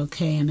would be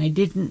okay. And I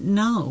didn't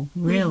know,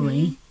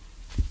 really.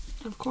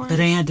 Mm-hmm. Of course. But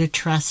I had to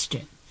trust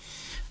it.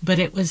 But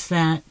it was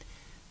that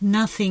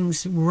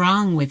nothing's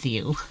wrong with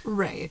you.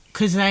 Right.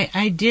 Because I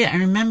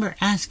remember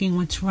asking,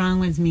 what's wrong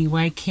with me?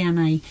 Why can't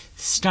I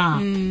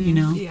stop?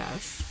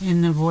 Yes.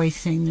 And the voice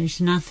saying, there's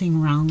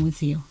nothing wrong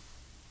with you.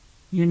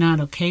 You're not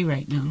okay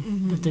right now,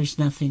 but there's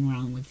nothing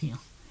wrong with you.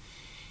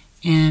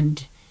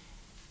 And,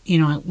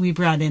 we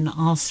brought in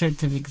all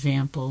sorts of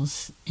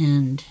examples,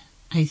 and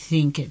I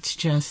think it's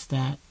just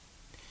that,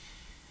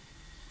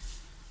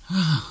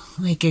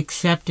 like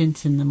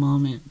acceptance in the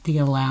moment, the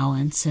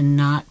allowance, and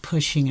not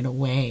pushing it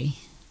away.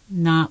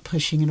 Not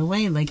pushing it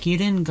away. Like you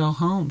didn't go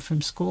home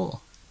from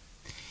school.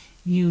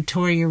 You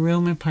tore your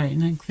room apart,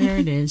 and like, there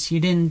it is. You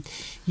didn't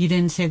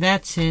say,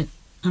 that's it,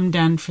 I'm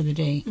done for the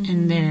day. Mm-hmm.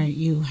 And there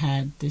you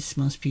had this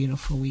most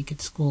beautiful week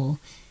at school.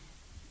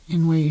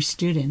 And where your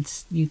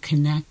students, you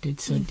connected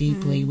so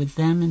deeply with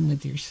them and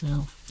with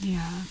yourself.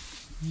 Yeah.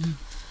 Yeah.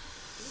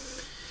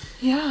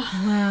 Yeah.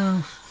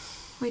 Wow.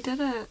 We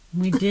did it.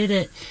 We did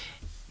it.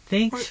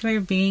 Thanks for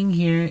being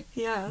here.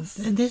 Yes.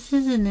 This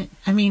isn't,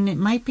 it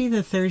might be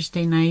the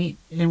Thursday night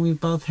and we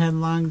both had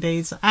long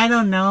days. I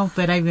don't know,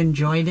 but I've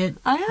enjoyed it.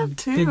 I have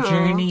too. The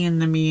journey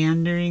and the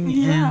meandering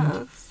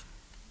and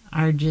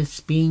our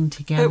just being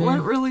together. It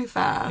went really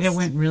fast. It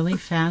went really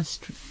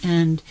fast.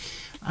 And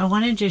I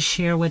want to just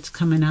share what's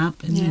coming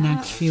up in the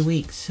next few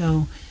weeks.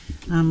 So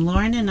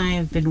Lauren and I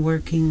have been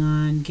working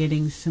on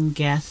getting some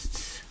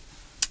guests,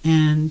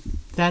 and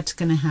that's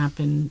going to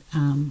happen.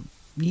 I'm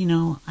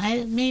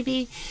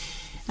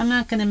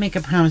not going to make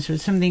a promise,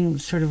 but something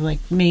sort of like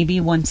maybe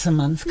once a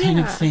month kind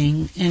of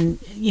thing, and,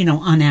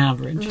 on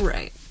average.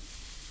 Right.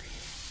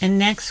 And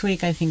next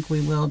week, I think we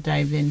will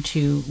dive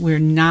into, we're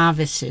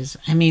novices.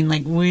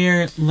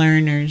 We're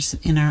learners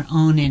in our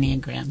own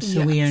Enneagram,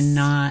 so we are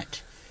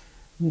not...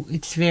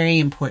 It's very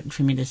important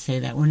for me to say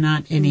that. We're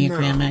not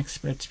Enneagram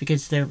experts,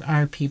 because there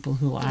are people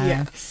who are.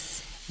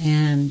 Yes.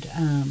 And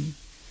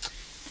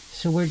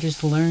so we're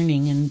just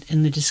learning and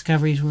the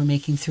discoveries we're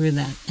making through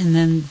that. And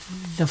then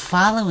the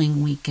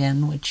following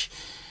weekend, which,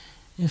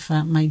 if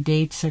my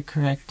dates are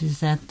correct, is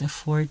that the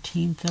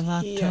 14th of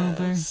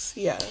October?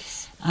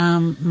 Yes.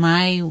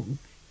 My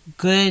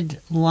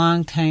good,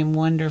 long-time,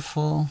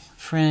 wonderful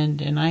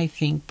friend, and I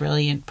think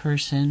brilliant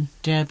person,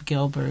 Deb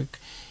Gilberg,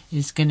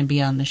 is going to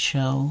be on the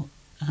show.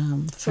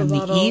 From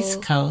the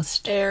East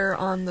Coast. Air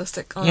on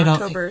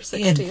October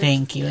 16th.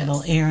 Thank you. Yes.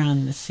 It'll air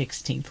on the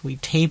 16th. We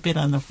tape it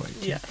on the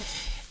 14th.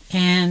 Yes.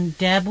 And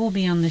Deb will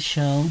be on the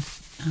show.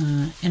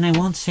 And I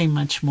won't say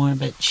much more,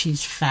 but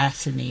she's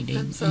fascinating.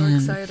 I'm so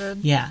excited.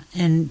 Yeah.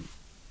 And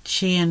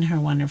she and her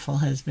wonderful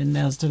husband,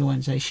 those are the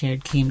ones I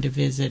shared, came to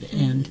visit.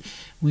 Mm-hmm. And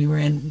we were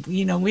in,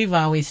 we've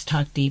always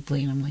talked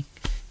deeply. And I'm like,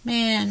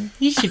 man,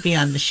 you should be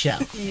on the show.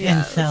 Yes.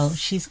 And so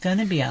she's going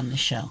to be on the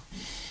show.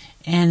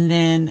 And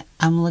then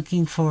I'm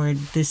looking forward,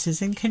 this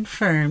isn't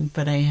confirmed,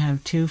 but I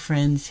have two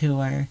friends who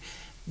are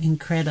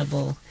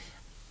incredible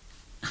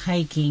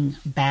hiking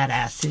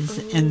badasses.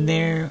 Ooh. And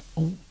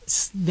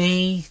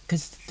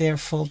because they're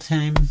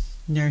full-time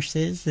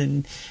nurses.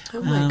 And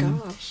oh my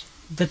gosh.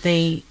 But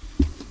they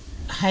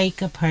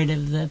hike a part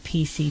of the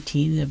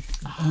PCT, the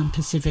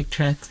Pacific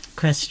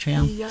Crest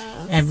Trail,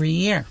 every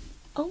year.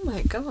 Oh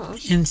my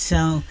gosh. And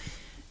so...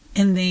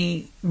 And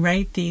they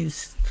write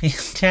these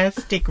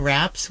fantastic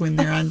raps when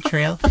they're on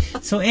trail.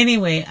 So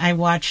anyway, I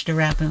watched a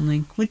rap and I'm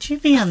like, would you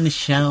be on the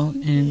show?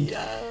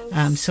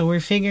 And so we're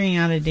figuring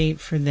out a date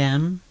for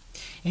them.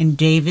 And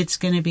David's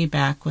going to be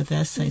back with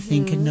us, I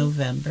think, in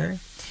November.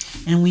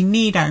 And we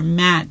need our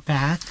Matt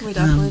back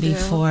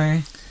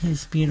before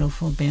his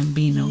beautiful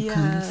Bambino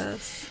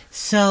comes.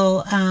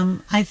 So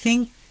I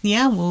think,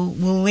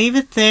 we'll leave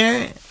it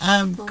there.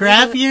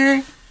 Grab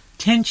your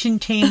Tension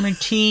Tamer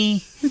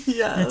tea.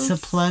 Yes. That's a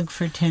plug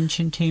for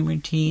Tension Tamer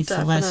tea.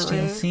 Definitely.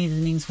 Celestial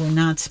Seasonings. We're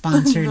not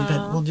sponsored,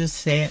 but we'll just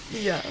say it.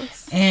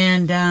 Yes.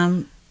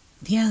 And,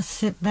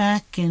 sit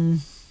back,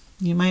 and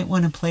you might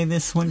want to play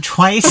this one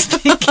twice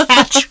to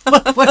catch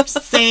what we're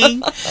saying.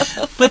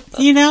 But,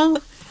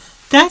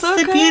 that's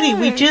the beauty.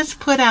 We just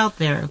put out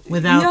there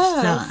without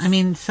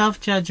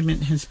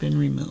self-judgment has been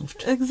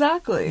removed.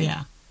 Exactly.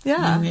 Yeah.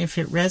 Yeah. And if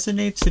it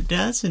resonates, it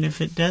does. And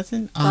if it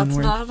doesn't,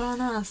 onward. That's not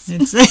on us.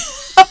 It's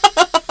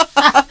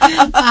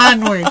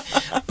onward.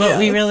 But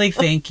we really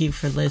thank you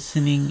for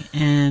listening.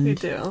 And we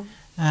do.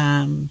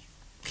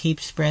 keep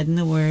spreading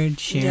the word.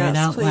 Share Yes, it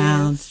out please.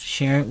 loud.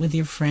 Share it with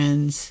your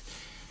friends.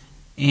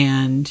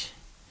 And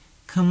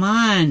come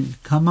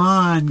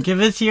on. Give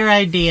us your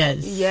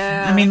ideas.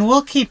 Yeah. I mean,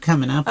 we'll keep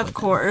coming up with Of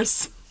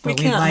course. but We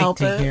we'd can't like help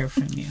to it. hear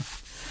from you.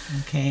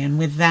 Okay, and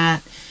with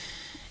that,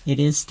 it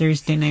is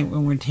Thursday night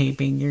when we're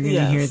taping. You're going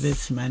to hear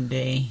this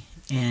Monday,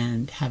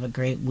 and have a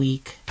great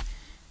week.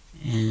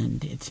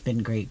 And it's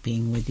been great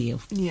being with you.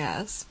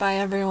 Yes. Bye,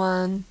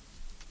 everyone.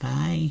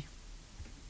 Bye.